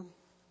water up here?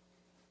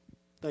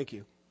 Thank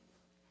you.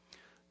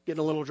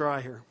 Getting a little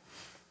dry here.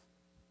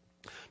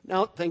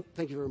 Now, thank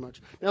you very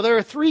much. Now, there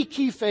are three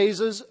key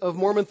phases of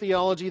Mormon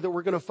theology that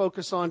we're going to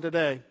focus on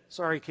today.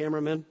 Sorry,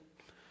 cameraman.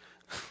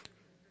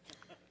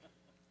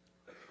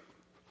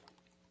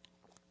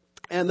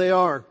 And they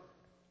are,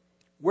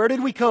 where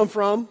did we come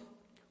from?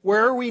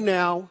 Where are we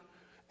now?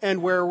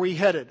 And where are we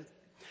headed?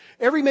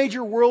 Every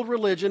major world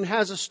religion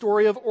has a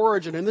story of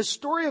origin, and this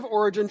story of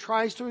origin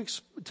tries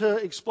to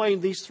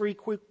explain these three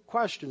quick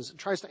questions. It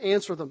tries to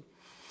answer them.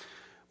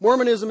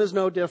 Mormonism is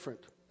no different.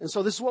 And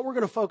so this is what we're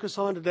going to focus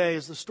on today,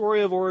 is the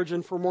story of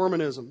origin for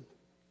Mormonism.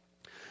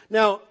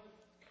 Now,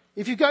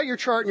 if you've got your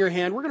chart in your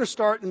hand, we're going to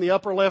start in the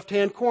upper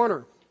left-hand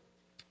corner.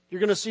 You're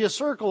going to see a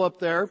circle up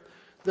there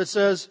that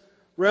says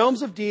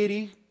realms of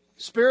deity,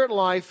 spirit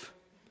life,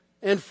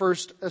 and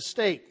first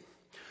estate.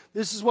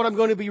 This is what I'm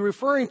going to be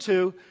referring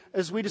to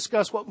as we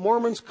discuss what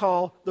Mormons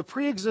call the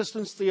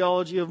pre-existence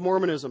theology of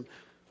Mormonism.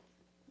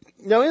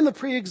 Now, in the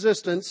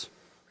pre-existence,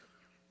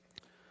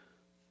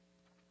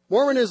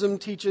 Mormonism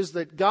teaches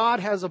that God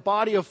has a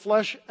body of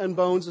flesh and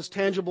bones as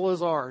tangible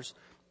as ours,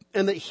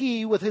 and that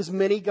He, with His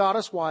many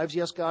goddess wives,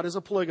 yes, God is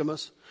a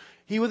polygamous,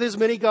 He, with His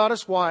many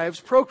goddess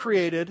wives,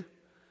 procreated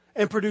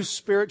and produced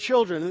spirit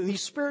children. And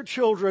these spirit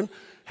children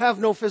have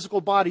no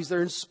physical bodies.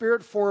 They're in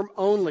spirit form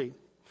only.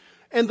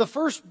 And the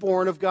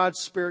firstborn of God's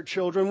spirit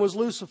children was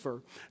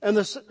Lucifer, and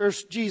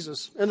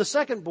Jesus. And the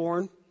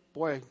secondborn,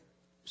 boy,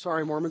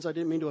 sorry, Mormons, I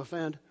didn't mean to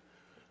offend.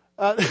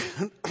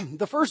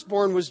 The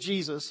firstborn was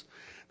Jesus.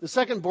 The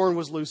secondborn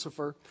was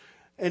Lucifer.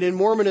 And in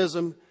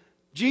Mormonism,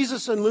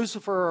 Jesus and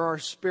Lucifer are our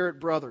spirit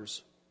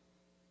brothers.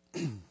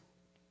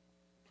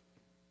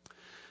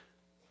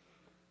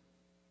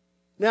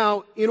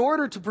 Now, in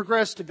order to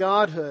progress to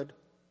godhood,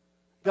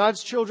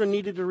 God's children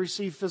needed to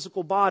receive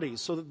physical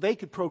bodies so that they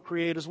could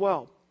procreate as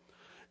well.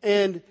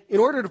 And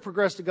in order to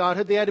progress to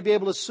godhood, they had to be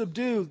able to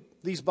subdue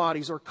these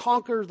bodies or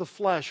conquer the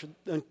flesh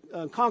and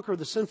conquer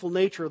the sinful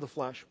nature of the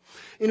flesh.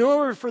 In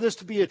order for this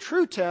to be a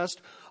true test,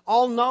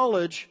 all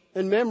knowledge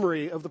and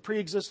memory of the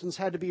pre-existence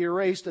had to be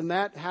erased, and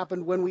that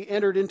happened when we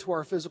entered into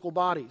our physical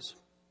bodies.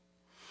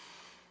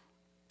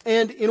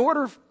 And in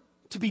order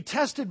to be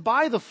tested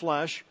by the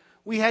flesh,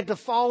 we had to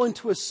fall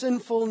into a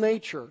sinful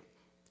nature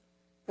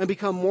and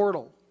become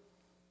mortal.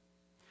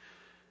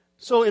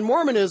 So in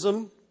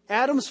Mormonism,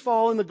 Adam's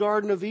fall in the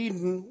Garden of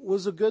Eden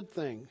was a good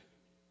thing.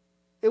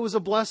 It was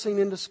a blessing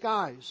in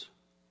disguise.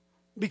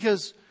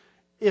 Because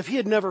if he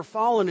had never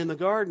fallen in the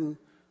garden,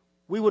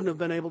 we wouldn't have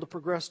been able to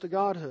progress to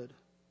godhood.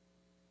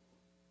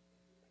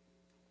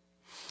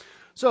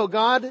 So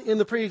God, in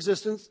the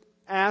pre-existence,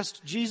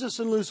 asked Jesus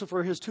and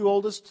Lucifer, his two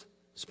oldest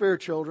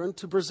spirit children,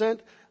 to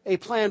present a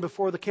plan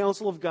before the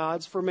council of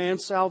gods for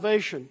man's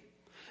salvation.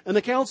 And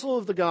the council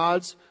of the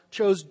gods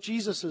chose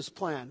Jesus'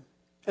 plan.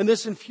 And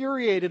this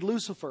infuriated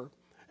Lucifer.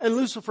 And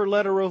Lucifer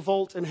led a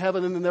revolt in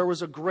heaven, and then there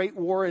was a great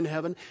war in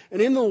heaven.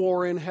 And in the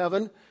war in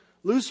heaven,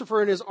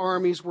 Lucifer and his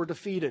armies were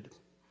defeated.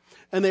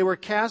 And they were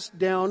cast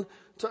down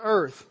to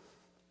earth.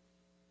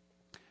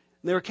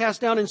 They were cast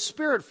down in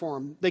spirit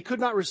form. They could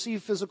not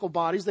receive physical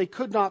bodies. They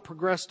could not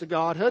progress to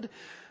godhood.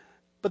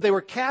 But they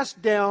were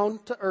cast down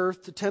to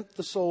earth to tempt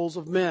the souls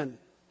of men.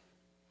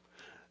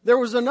 There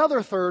was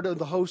another third of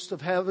the host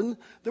of heaven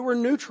that were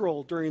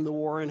neutral during the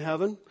war in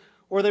heaven,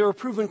 or they were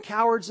proven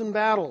cowards in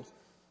battle.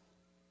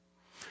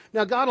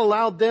 Now, God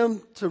allowed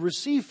them to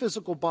receive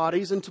physical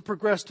bodies and to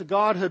progress to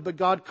godhood, but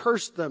God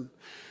cursed them.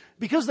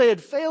 Because they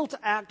had failed to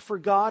act for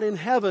God in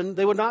heaven,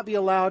 they would not be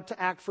allowed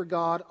to act for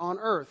God on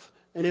earth.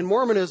 And in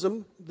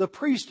Mormonism, the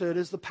priesthood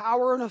is the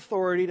power and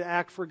authority to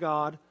act for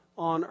God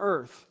on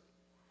earth.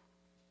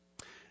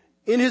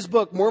 In his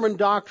book, Mormon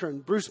Doctrine,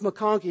 Bruce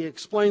McConkie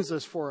explains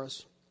this for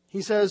us.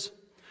 He says,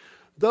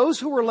 those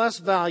who were less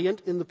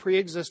valiant in the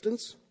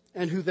pre-existence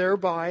and who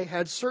thereby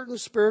had certain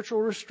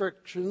spiritual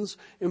restrictions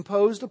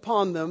imposed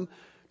upon them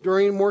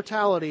during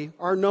mortality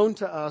are known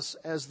to us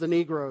as the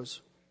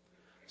Negroes.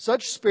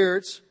 Such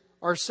spirits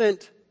are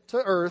sent to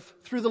earth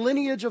through the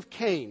lineage of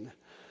Cain,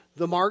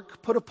 the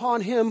mark put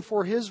upon him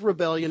for his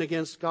rebellion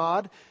against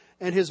God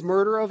and his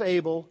murder of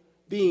Abel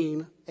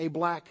being a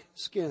black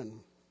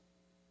skin.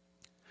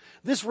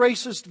 This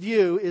racist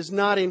view is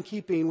not in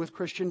keeping with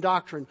Christian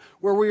doctrine,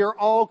 where we are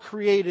all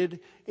created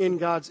in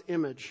God's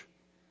image.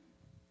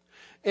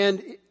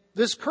 And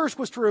this curse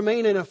was to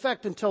remain in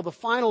effect until the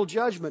final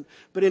judgment.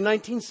 But in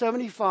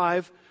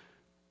 1975,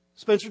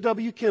 Spencer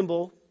W.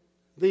 Kimball,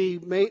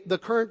 the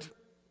current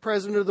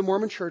president of the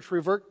Mormon Church,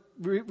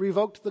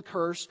 revoked the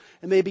curse,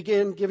 and they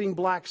began giving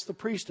blacks the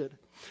priesthood.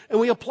 And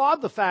we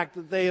applaud the fact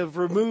that they have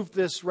removed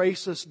this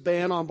racist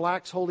ban on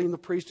blacks holding the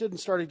priesthood and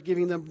started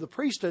giving them the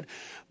priesthood,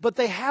 but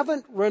they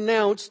haven't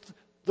renounced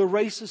the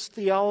racist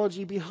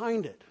theology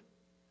behind it.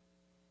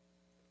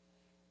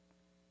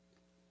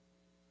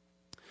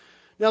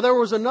 Now, there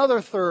was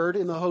another third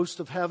in the host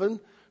of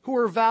heaven who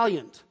were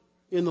valiant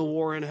in the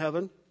war in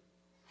heaven.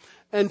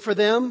 And for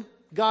them,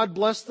 God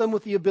blessed them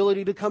with the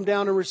ability to come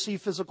down and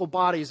receive physical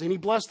bodies. And He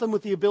blessed them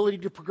with the ability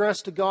to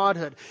progress to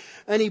godhood.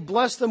 And He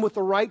blessed them with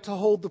the right to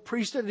hold the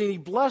priesthood. And He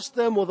blessed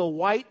them with a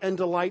white and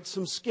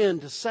delightsome skin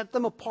to set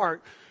them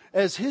apart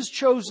as His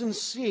chosen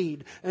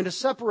seed and to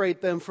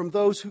separate them from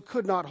those who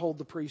could not hold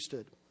the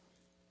priesthood.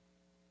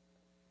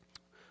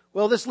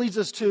 Well, this leads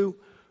us to,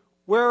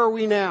 where are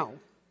we now?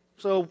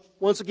 So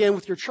once again,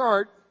 with your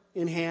chart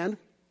in hand,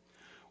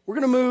 we're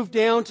going to move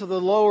down to the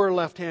lower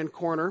left-hand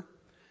corner,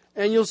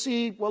 and you'll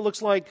see what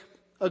looks like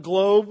a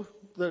globe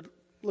that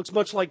looks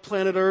much like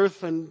planet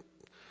Earth, and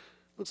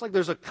looks like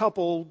there's a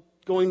couple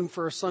going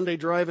for a Sunday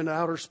drive into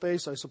outer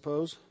space, I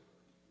suppose.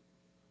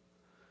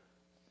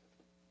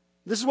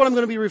 This is what I'm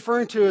going to be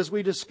referring to as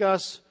we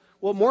discuss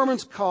what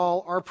Mormons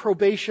call our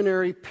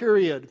probationary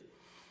period.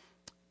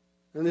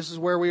 And this is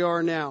where we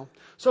are now.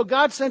 So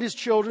God sent His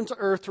children to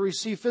earth to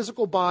receive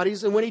physical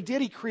bodies, and when He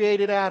did, He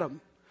created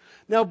Adam.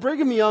 Now,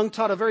 Brigham Young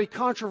taught a very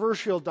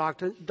controversial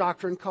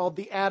doctrine called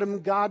the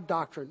Adam-God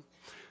doctrine.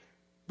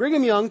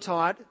 Brigham Young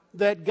taught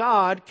that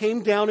God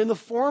came down in the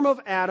form of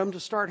Adam to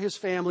start His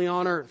family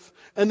on earth,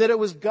 and that it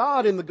was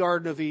God in the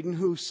Garden of Eden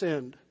who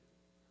sinned.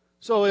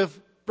 So if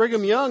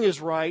Brigham Young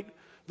is right,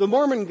 the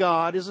Mormon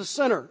God is a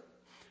sinner.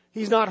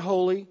 He's not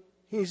holy.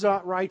 He's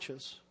not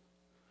righteous.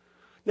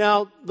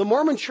 Now, the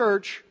Mormon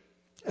Church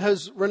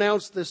has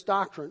renounced this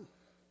doctrine,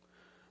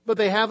 but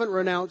they haven't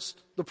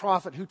renounced the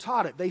prophet who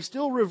taught it. They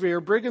still revere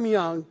Brigham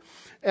Young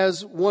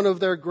as one of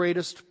their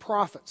greatest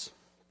prophets.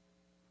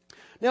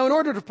 Now, in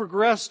order to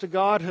progress to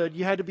godhood,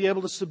 you had to be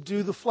able to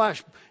subdue the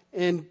flesh,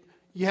 and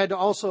you had to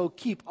also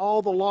keep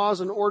all the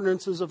laws and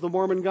ordinances of the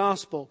Mormon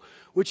gospel,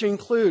 which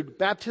include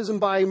baptism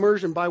by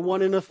immersion by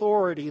one in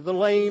authority, the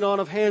laying on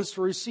of hands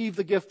to receive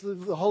the gift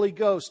of the Holy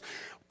Ghost,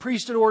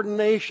 priesthood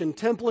ordination,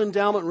 temple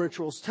endowment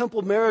rituals,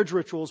 temple marriage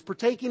rituals,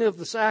 partaking of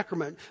the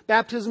sacrament,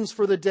 baptisms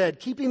for the dead,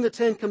 keeping the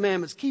 10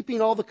 Commandments, keeping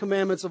all the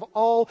commandments of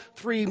all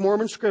 3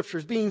 Mormon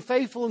scriptures, being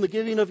faithful in the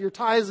giving of your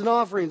tithes and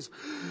offerings,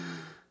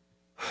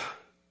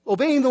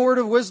 obeying the word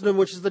of wisdom,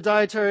 which is the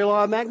dietary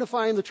law,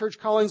 magnifying the church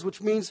callings,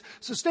 which means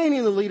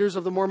sustaining the leaders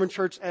of the Mormon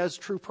church as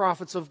true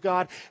prophets of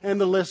God, and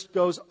the list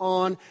goes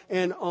on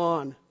and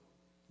on.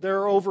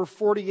 There are over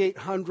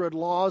 4,800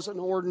 laws and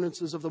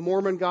ordinances of the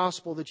Mormon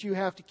gospel that you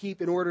have to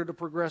keep in order to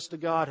progress to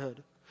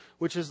godhood,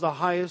 which is the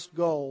highest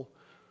goal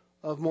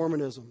of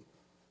Mormonism.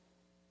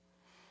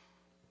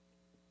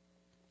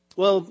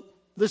 Well,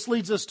 this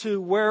leads us to,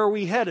 where are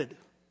we headed?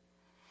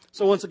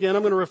 So once again,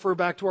 I'm going to refer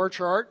back to our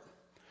chart.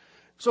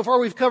 So far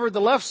we've covered the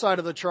left side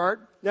of the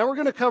chart. Now we're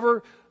going to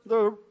cover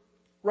the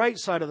right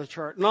side of the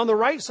chart. And on the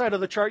right side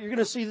of the chart, you're going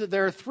to see that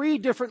there are 3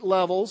 different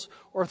levels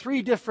or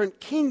 3 different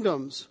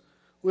kingdoms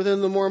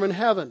within the Mormon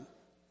heaven.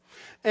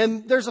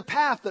 And there's a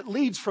path that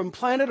leads from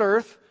planet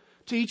Earth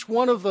to each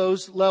one of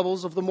those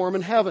levels of the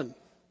Mormon heaven.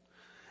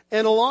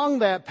 And along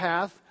that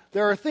path,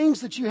 there are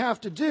things that you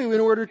have to do in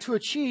order to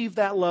achieve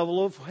that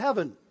level of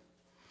heaven.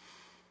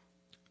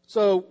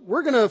 So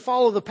we're going to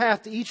follow the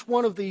path to each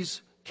one of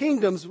these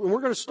kingdoms, and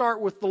we're going to start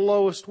with the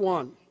lowest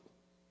one.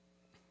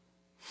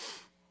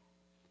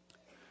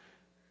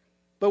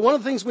 But one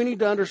of the things we need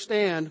to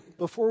understand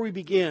before we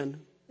begin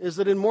is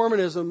that in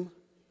Mormonism,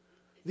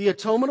 the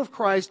atonement of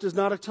Christ does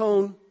not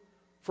atone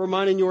for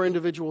mine and your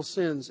individual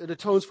sins. It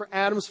atones for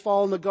Adam's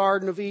fall in the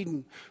Garden of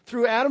Eden.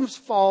 Through Adam's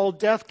fall,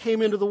 death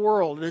came into the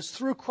world, and it's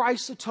through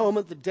Christ's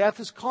atonement that death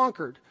is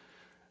conquered,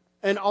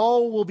 and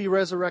all will be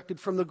resurrected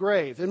from the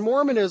grave. In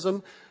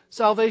Mormonism,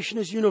 salvation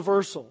is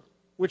universal,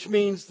 which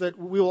means that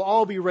we will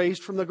all be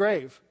raised from the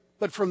grave.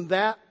 But from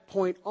that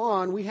point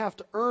on, we have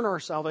to earn our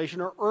salvation,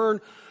 or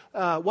earn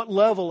what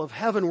level of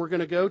heaven we're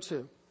going to go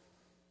to.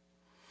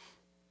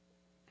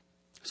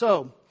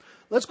 So,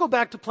 let's go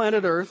back to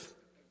planet Earth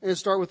and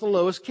start with the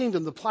lowest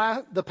kingdom. The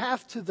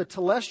path to the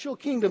celestial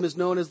kingdom is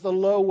known as the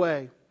low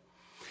way.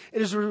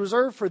 It is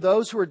reserved for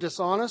those who are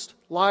dishonest,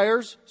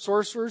 liars,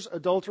 sorcerers,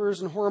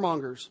 adulterers, and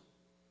whoremongers.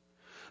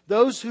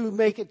 Those who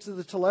make it to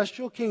the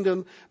celestial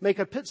kingdom make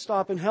a pit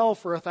stop in hell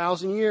for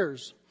 1,000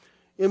 years.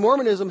 In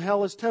Mormonism,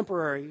 hell is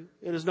temporary.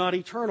 It is not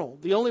eternal.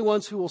 The only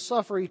ones who will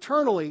suffer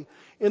eternally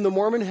in the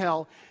Mormon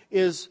hell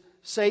is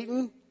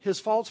Satan, his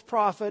false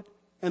prophet,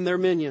 and their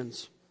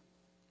minions.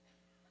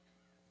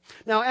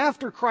 Now,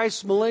 after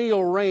Christ's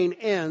millennial reign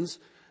ends,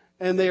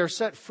 and they are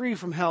set free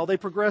from hell, they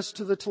progress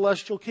to the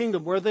celestial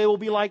kingdom, where they will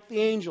be like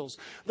the angels.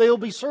 They will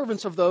be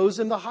servants of those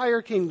in the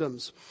higher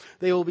kingdoms.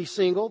 They will be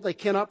single, they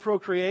cannot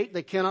procreate,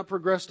 they cannot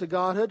progress to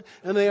godhood,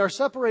 and they are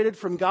separated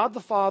from God the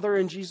Father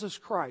and Jesus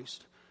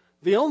Christ.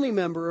 The only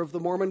member of the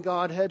Mormon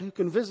Godhead who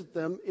can visit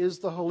them is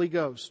the Holy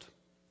Ghost.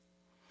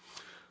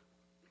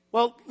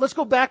 Well, let's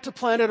go back to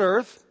planet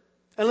Earth,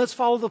 and let's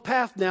follow the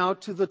path now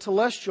to the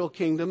celestial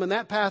kingdom, and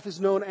that path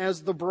is known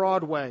as the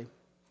broad way.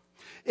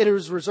 It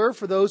is reserved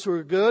for those who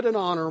are good and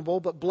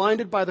honorable, but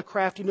blinded by the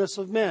craftiness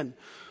of men,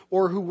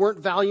 or who weren't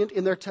valiant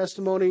in their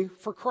testimony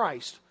for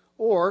Christ,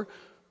 or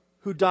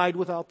who died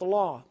without the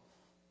law.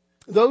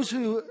 Those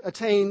who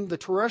attain the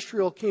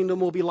terrestrial kingdom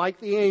will be like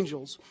the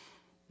angels.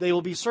 They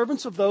will be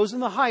servants of those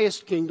in the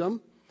highest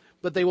kingdom,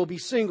 but they will be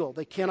single.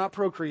 They cannot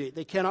procreate.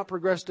 They cannot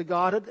progress to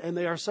godhood, and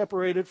they are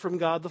separated from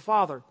God the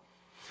Father.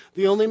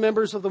 The only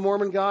members of the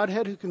Mormon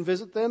Godhead who can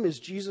visit them is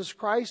Jesus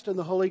Christ and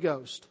the Holy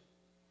Ghost.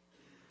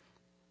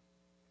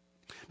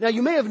 Now,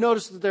 you may have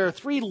noticed that there are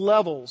 3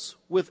 levels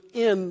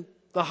within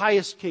the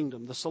highest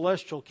kingdom, the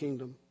celestial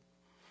kingdom.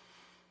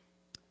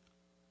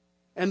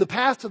 And the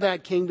path to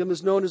that kingdom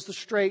is known as the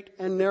straight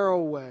and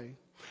narrow way.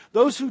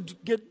 Those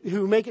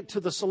who make it to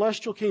the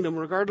celestial kingdom,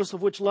 regardless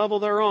of which level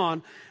they're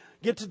on,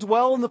 get to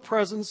dwell in the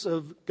presence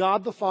of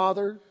God the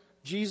Father,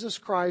 Jesus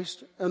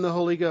Christ, and the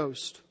Holy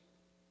Ghost.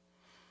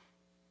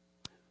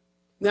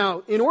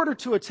 Now, in order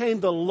to attain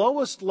the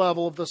lowest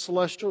level of the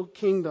celestial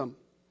kingdom,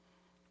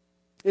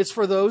 it's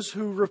for those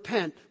who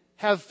repent,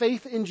 have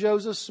faith in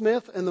Joseph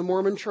Smith and the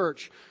Mormon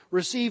Church,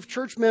 receive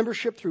church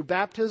membership through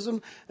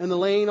baptism and the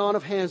laying on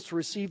of hands to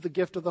receive the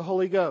gift of the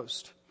Holy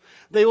Ghost.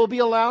 They will be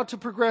allowed to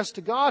progress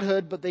to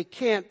godhood, but they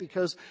can't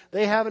because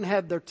they haven't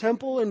had their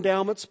temple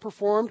endowments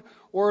performed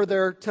or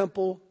their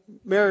temple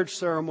marriage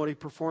ceremony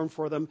performed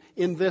for them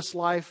in this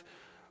life.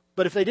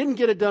 But if they didn't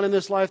get it done in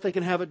this life, they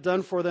can have it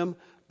done for them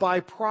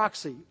by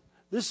proxy.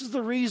 This is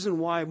the reason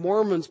why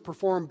Mormons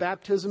perform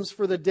baptisms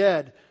for the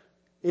dead,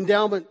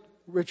 endowment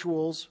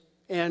rituals,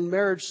 and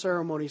marriage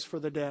ceremonies for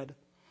the dead.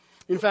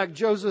 In fact,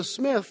 Joseph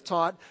Smith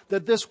taught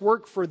that this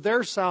work for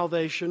their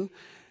salvation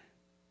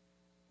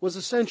was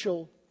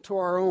essential to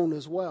our own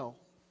as well.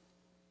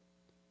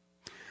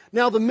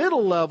 Now, the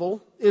middle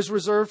level is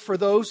reserved for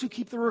those who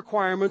keep the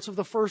requirements of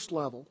the first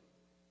level.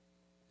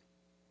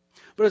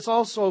 But it's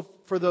also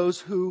for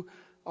those who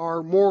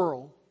are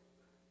moral,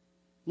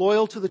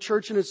 loyal to the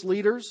church and its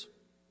leaders,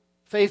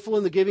 faithful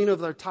in the giving of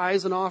their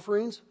tithes and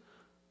offerings,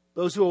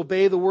 those who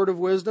obey the word of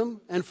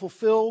wisdom and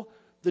fulfill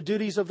the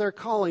duties of their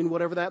calling,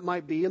 whatever that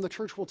might be, and the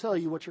church will tell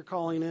you what your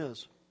calling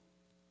is.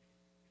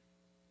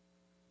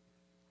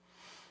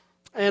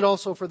 And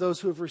also for those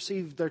who have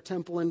received their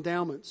temple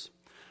endowments.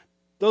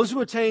 Those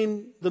who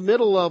attain the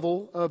middle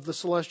level of the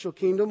celestial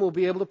kingdom will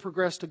be able to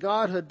progress to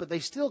godhood, but they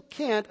still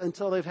can't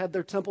until they've had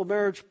their temple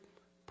marriage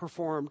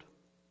performed.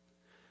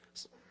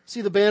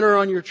 See the banner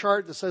on your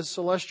chart that says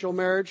celestial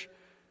marriage?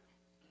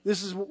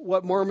 This is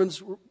what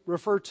Mormons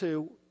refer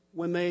to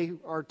when they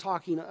are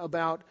talking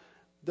about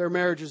their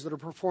marriages that are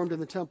performed in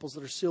the temples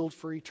that are sealed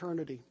for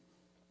eternity.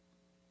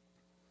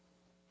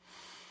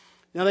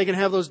 Now they can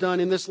have those done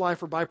in this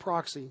life or by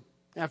proxy.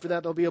 After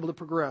that, they'll be able to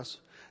progress.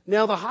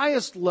 Now the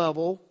highest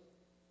level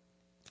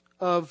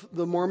of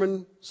the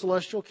Mormon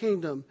celestial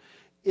kingdom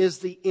is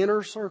the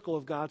inner circle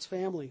of God's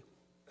family.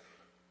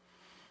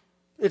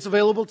 It's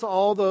available to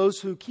all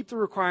those who keep the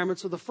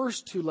requirements of the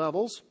first 2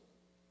 levels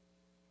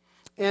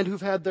and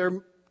who've had their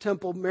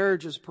temple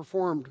marriages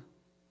performed.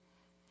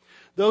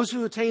 Those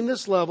who attain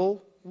this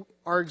level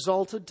are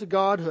exalted to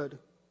godhood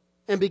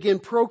and begin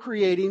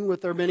procreating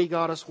with their many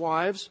goddess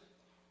wives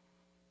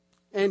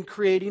and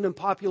creating and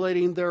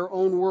populating their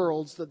own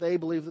worlds that they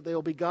believe that they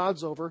will be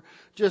gods over,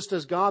 just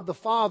as God the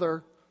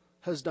Father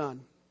has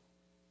done.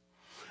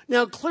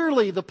 Now,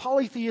 clearly, the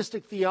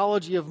polytheistic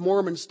theology of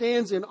Mormons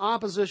stands in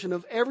opposition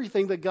of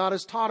everything that God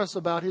has taught us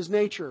about His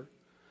nature.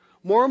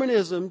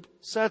 Mormonism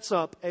sets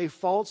up a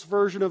false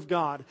version of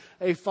God,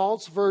 a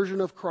false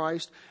version of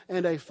Christ,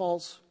 and a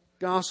false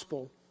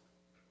gospel.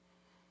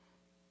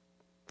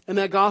 And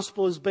that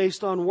gospel is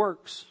based on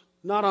works,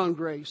 not on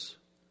grace.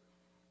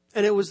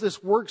 And it was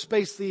this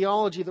works-based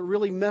theology that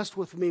really messed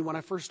with me when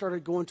I first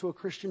started going to a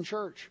Christian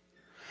church.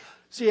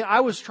 See, I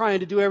was trying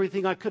to do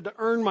everything I could to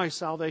earn my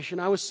salvation.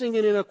 I was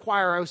singing in a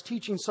choir. I was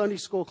teaching Sunday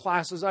school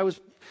classes. I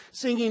was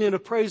singing in a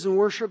praise and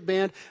worship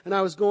band. And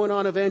I was going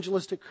on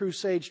evangelistic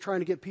crusades trying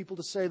to get people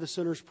to say the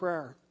sinner's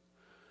prayer.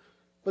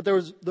 But there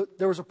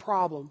was a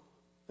problem.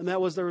 And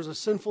that was there was a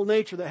sinful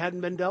nature that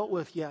hadn't been dealt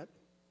with yet.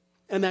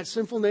 And that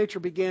sinful nature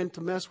began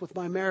to mess with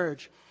my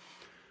marriage.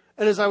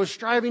 And as I was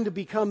striving to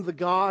become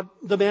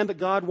the man that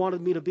God wanted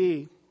me to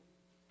be,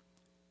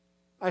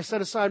 I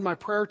set aside my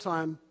prayer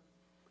time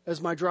as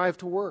my drive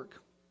to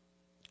work.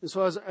 And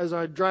so as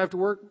I drive to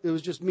work, it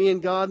was just me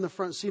and God in the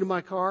front seat of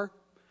my car.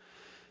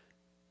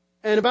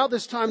 And about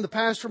this time, the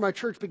pastor of my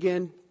church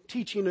began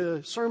teaching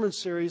a sermon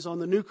series on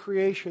the new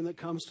creation that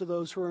comes to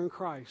those who are in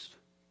Christ.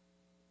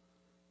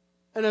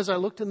 And as I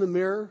looked in the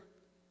mirror,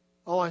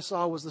 all I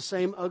saw was the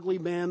same ugly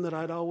man that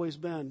I'd always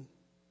been.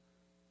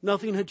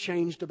 Nothing had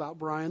changed about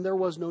Brian. There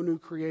was no new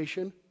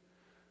creation.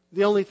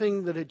 The only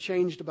thing that had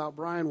changed about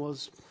Brian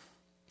was,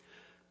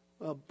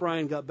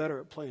 Brian got better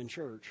at playing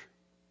church.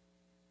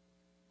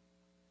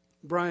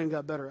 Brian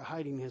got better at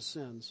hiding his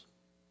sins.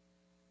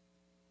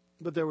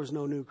 But there was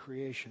no new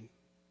creation.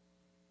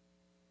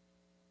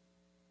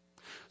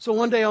 So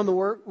one day on the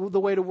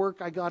way to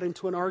work, I got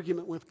into an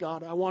argument with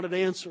God. I wanted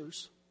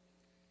answers.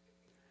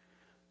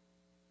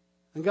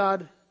 And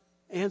God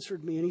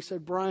answered me and He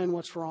said, Brian,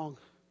 what's wrong?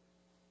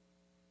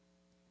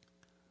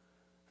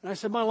 And I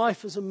said, my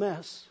life is a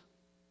mess.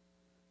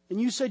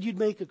 And you said you'd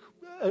make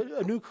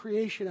a new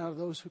creation out of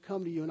those who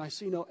come to you, and I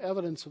see no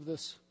evidence of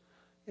this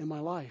in my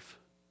life.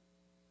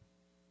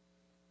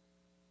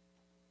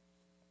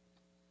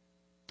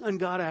 And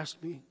God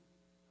asked me,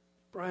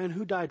 Brian,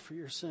 who died for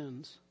your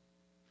sins?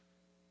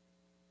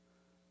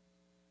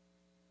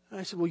 And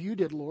I said, well, you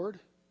did, Lord.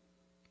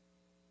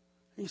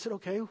 And He said,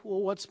 okay,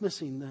 well, what's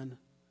missing then?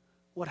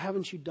 What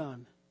haven't you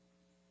done?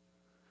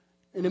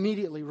 And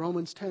immediately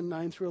Romans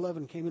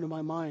 10:9-11 came into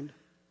my mind,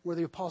 where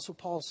the Apostle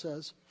Paul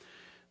says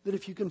that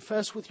if you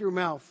confess with your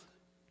mouth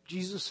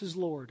Jesus is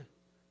Lord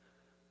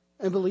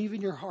and believe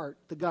in your heart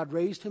that God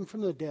raised Him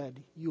from the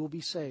dead, you will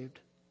be saved.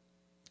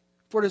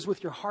 For it is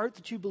with your heart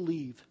that you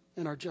believe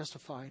and are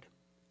justified,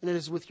 and it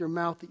is with your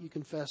mouth that you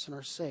confess and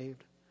are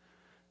saved.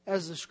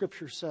 As the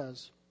Scripture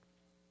says,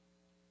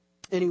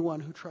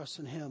 anyone who trusts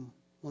in Him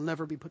will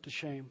never be put to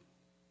shame.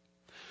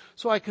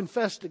 So I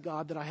confessed to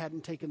God that I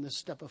hadn't taken this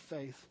step of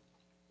faith.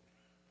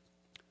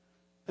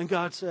 And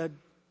God said,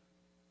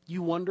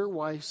 you wonder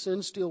why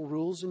sin still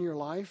rules in your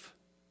life?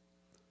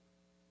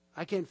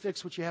 I can't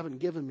fix what you haven't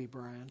given me,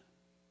 Brian.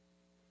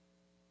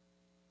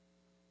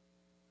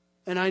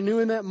 And I knew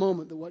in that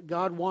moment that what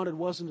God wanted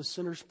wasn't a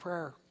sinner's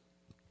prayer.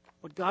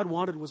 What God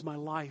wanted was my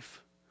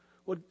life.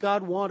 What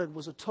God wanted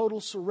was a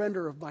total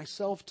surrender of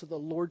myself to the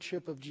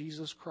Lordship of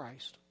Jesus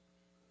Christ.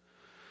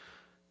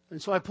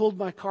 And so I pulled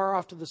my car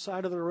off to the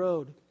side of the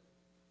road.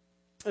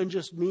 And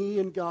just me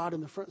and God in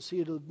the front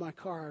seat of my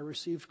car, I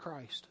received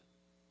Christ.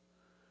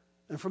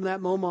 And from that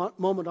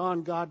moment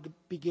on, God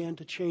began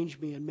to change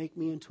me and make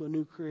me into a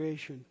new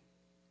creation.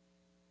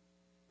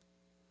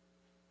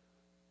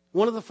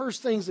 One of the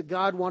first things that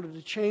God wanted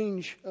to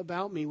change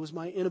about me was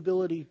my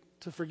inability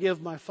to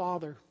forgive my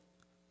father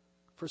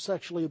for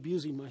sexually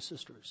abusing my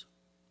sisters.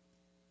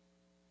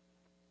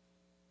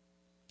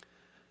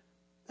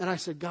 And I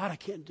said, God, I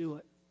can't do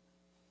it.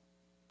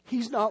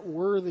 He's not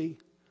worthy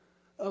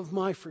of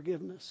my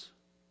forgiveness.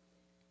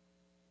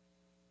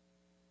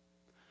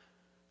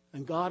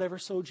 And God ever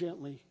so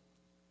gently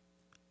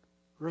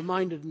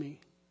reminded me,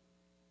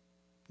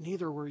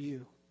 neither were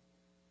you.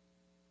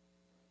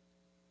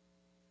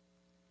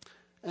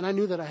 And I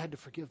knew that I had to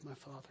forgive my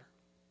father.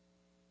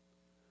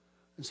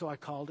 And so I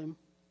called him.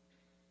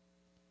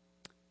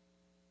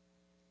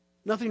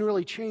 Nothing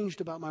really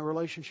changed about my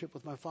relationship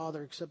with my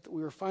father except that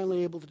we were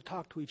finally able to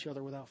talk to each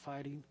other without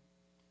fighting.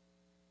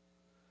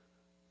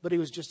 But he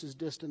was just as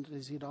distant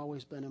as he'd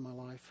always been in my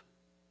life.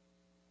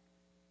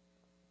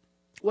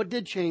 What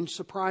did change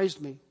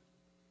surprised me.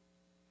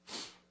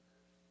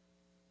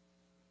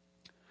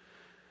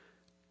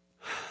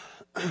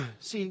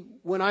 See,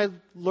 when I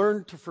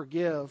learned to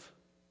forgive,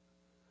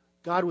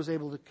 God was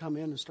able to come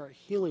in and start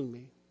healing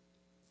me.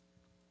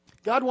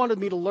 God wanted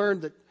me to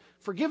learn that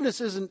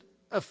forgiveness isn't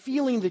a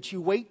feeling that you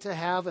wait to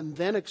have and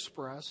then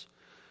express.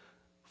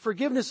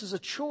 Forgiveness is a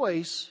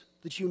choice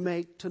that you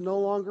make to no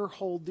longer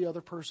hold the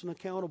other person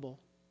accountable.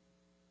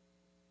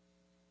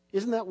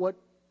 Isn't that what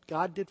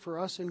God did for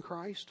us in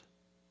Christ?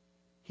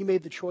 He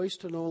made the choice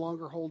to no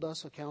longer hold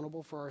us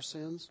accountable for our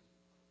sins.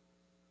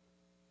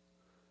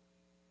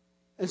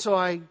 And so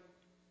I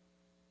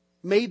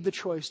made the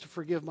choice to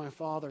forgive my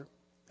father.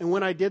 And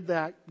when I did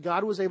that,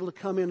 God was able to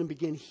come in and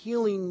begin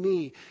healing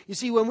me. You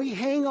see, when we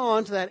hang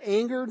on to that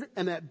anger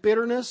and that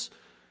bitterness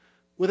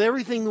with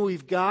everything that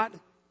we've got,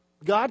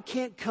 God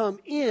can't come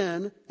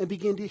in and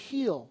begin to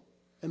heal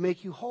and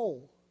make you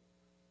whole.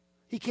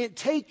 He can't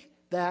take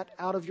that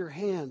out of your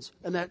hands.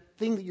 And that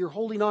thing that you're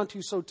holding on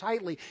to so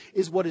tightly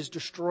is what is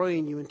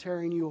destroying you and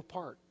tearing you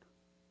apart.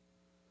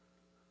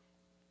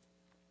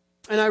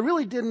 And I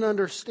really didn't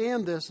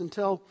understand this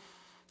until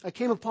I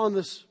came upon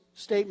this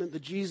statement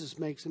that Jesus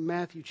makes in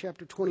Matthew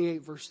chapter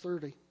 28, verse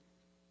 30.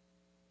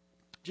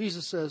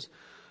 Jesus says,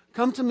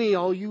 "Come to me,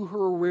 all you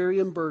who are weary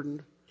and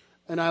burdened,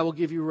 and I will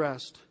give you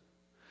rest.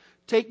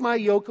 Take my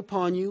yoke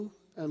upon you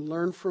and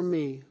learn from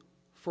me,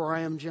 for I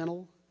am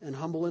gentle and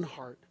humble in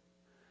heart,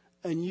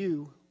 and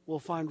you will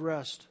find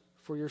rest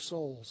for your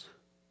souls.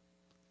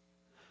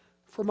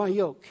 For my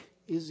yoke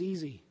is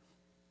easy,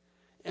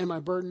 and my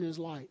burden is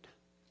light."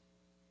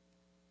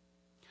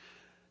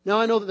 Now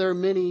I know that there are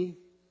many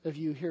of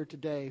you here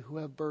today who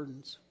have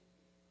burdens.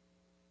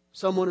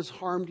 Someone has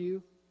harmed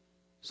you.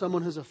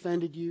 Someone has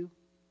offended you.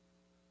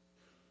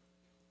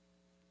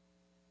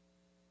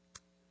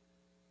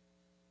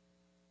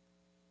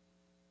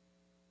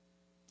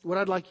 What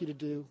I'd like you to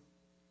do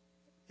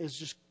is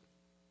just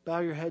bow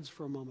your heads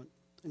for a moment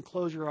and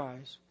close your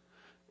eyes.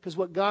 Because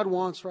what God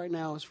wants right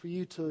now is for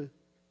you to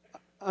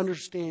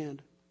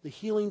understand the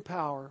healing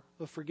power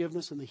of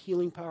forgiveness and the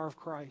healing power of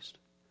Christ.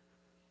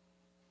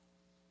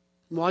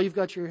 And while you've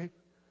got your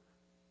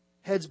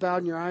heads bowed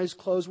and your eyes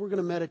closed, we're going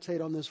to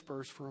meditate on this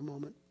verse for a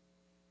moment.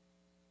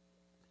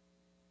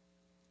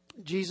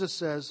 Jesus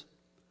says,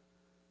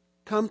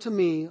 "Come to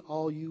me,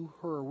 all you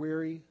who are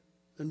weary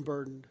and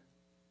burdened."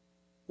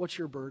 What's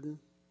your burden?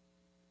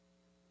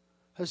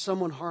 Has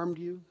someone harmed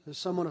you? Has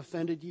someone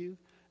offended you?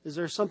 Is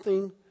there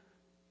something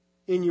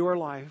in your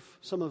life,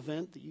 some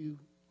event that you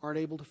aren't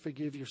able to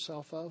forgive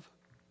yourself of?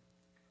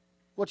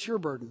 What's your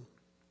burden?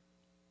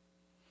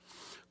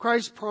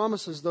 Christ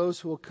promises those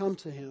who will come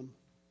to Him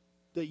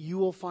that you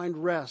will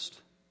find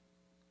rest.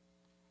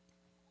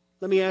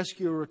 Let me ask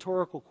you a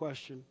rhetorical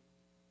question.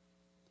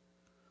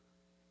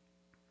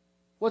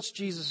 What's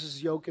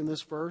Jesus' yoke in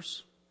this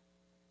verse?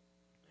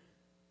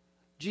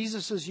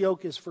 Jesus'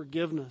 yoke is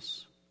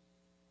forgiveness.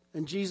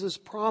 And Jesus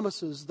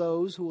promises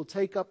those who will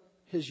take up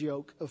His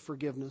yoke of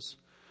forgiveness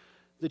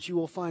that you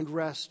will find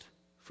rest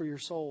for your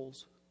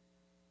souls.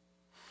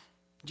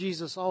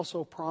 Jesus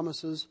also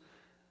promises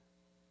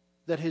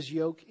that His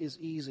yoke is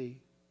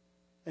easy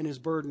and His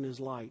burden is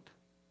light.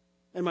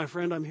 And my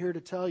friend, I'm here to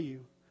tell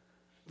you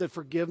that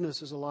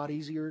forgiveness is a lot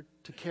easier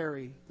to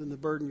carry than the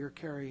burden you're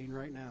carrying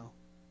right now.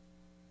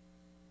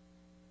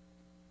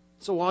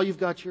 So while you've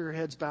got your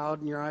heads bowed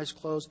and your eyes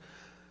closed,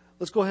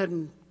 let's go ahead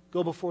and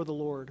go before the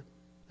Lord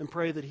and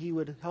pray that He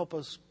would help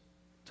us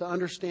to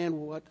understand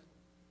what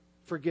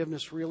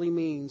forgiveness really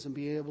means and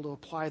be able to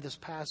apply this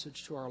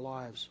passage to our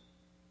lives.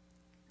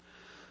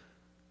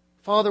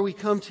 Father, we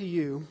come to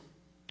You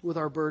with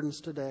our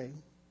burdens today.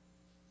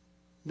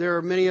 There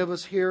are many of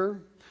us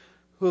here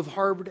who have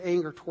harbored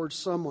anger towards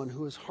someone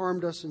who has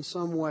harmed us in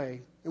some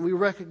way, and we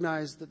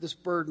recognize that this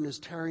burden is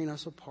tearing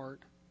us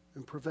apart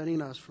and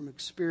preventing us from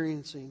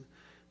experiencing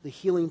the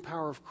healing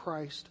power of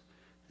Christ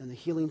and the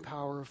healing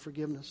power of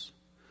forgiveness.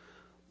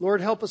 Lord,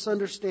 help us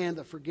understand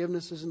that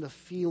forgiveness isn't a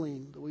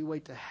feeling that we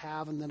wait to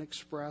have and then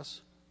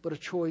express, but a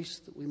choice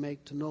that we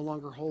make to no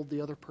longer hold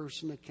the other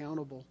person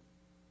accountable.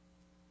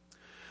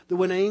 That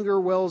when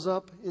anger wells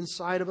up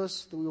inside of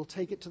us, that we will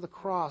take it to the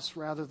cross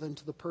rather than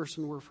to the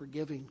person we're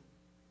forgiving.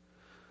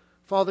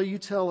 Father, You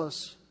tell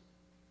us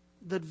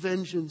that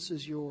vengeance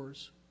is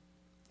Yours,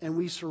 and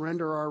we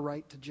surrender our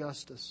right to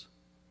justice.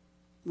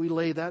 We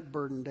lay that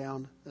burden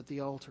down at the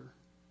altar.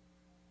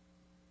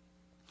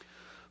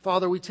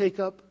 Father, we take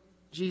up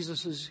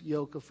Jesus'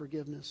 yoke of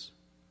forgiveness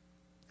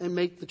and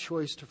make the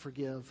choice to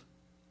forgive.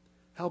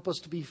 Help us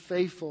to be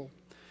faithful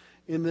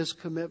in this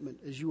commitment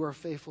as You are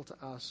faithful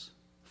to us.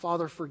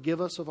 Father,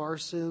 forgive us of our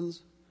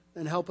sins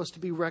and help us to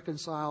be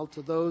reconciled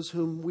to those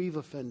whom we've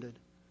offended.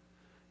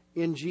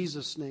 In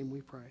Jesus' name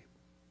we pray.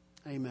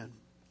 Amen.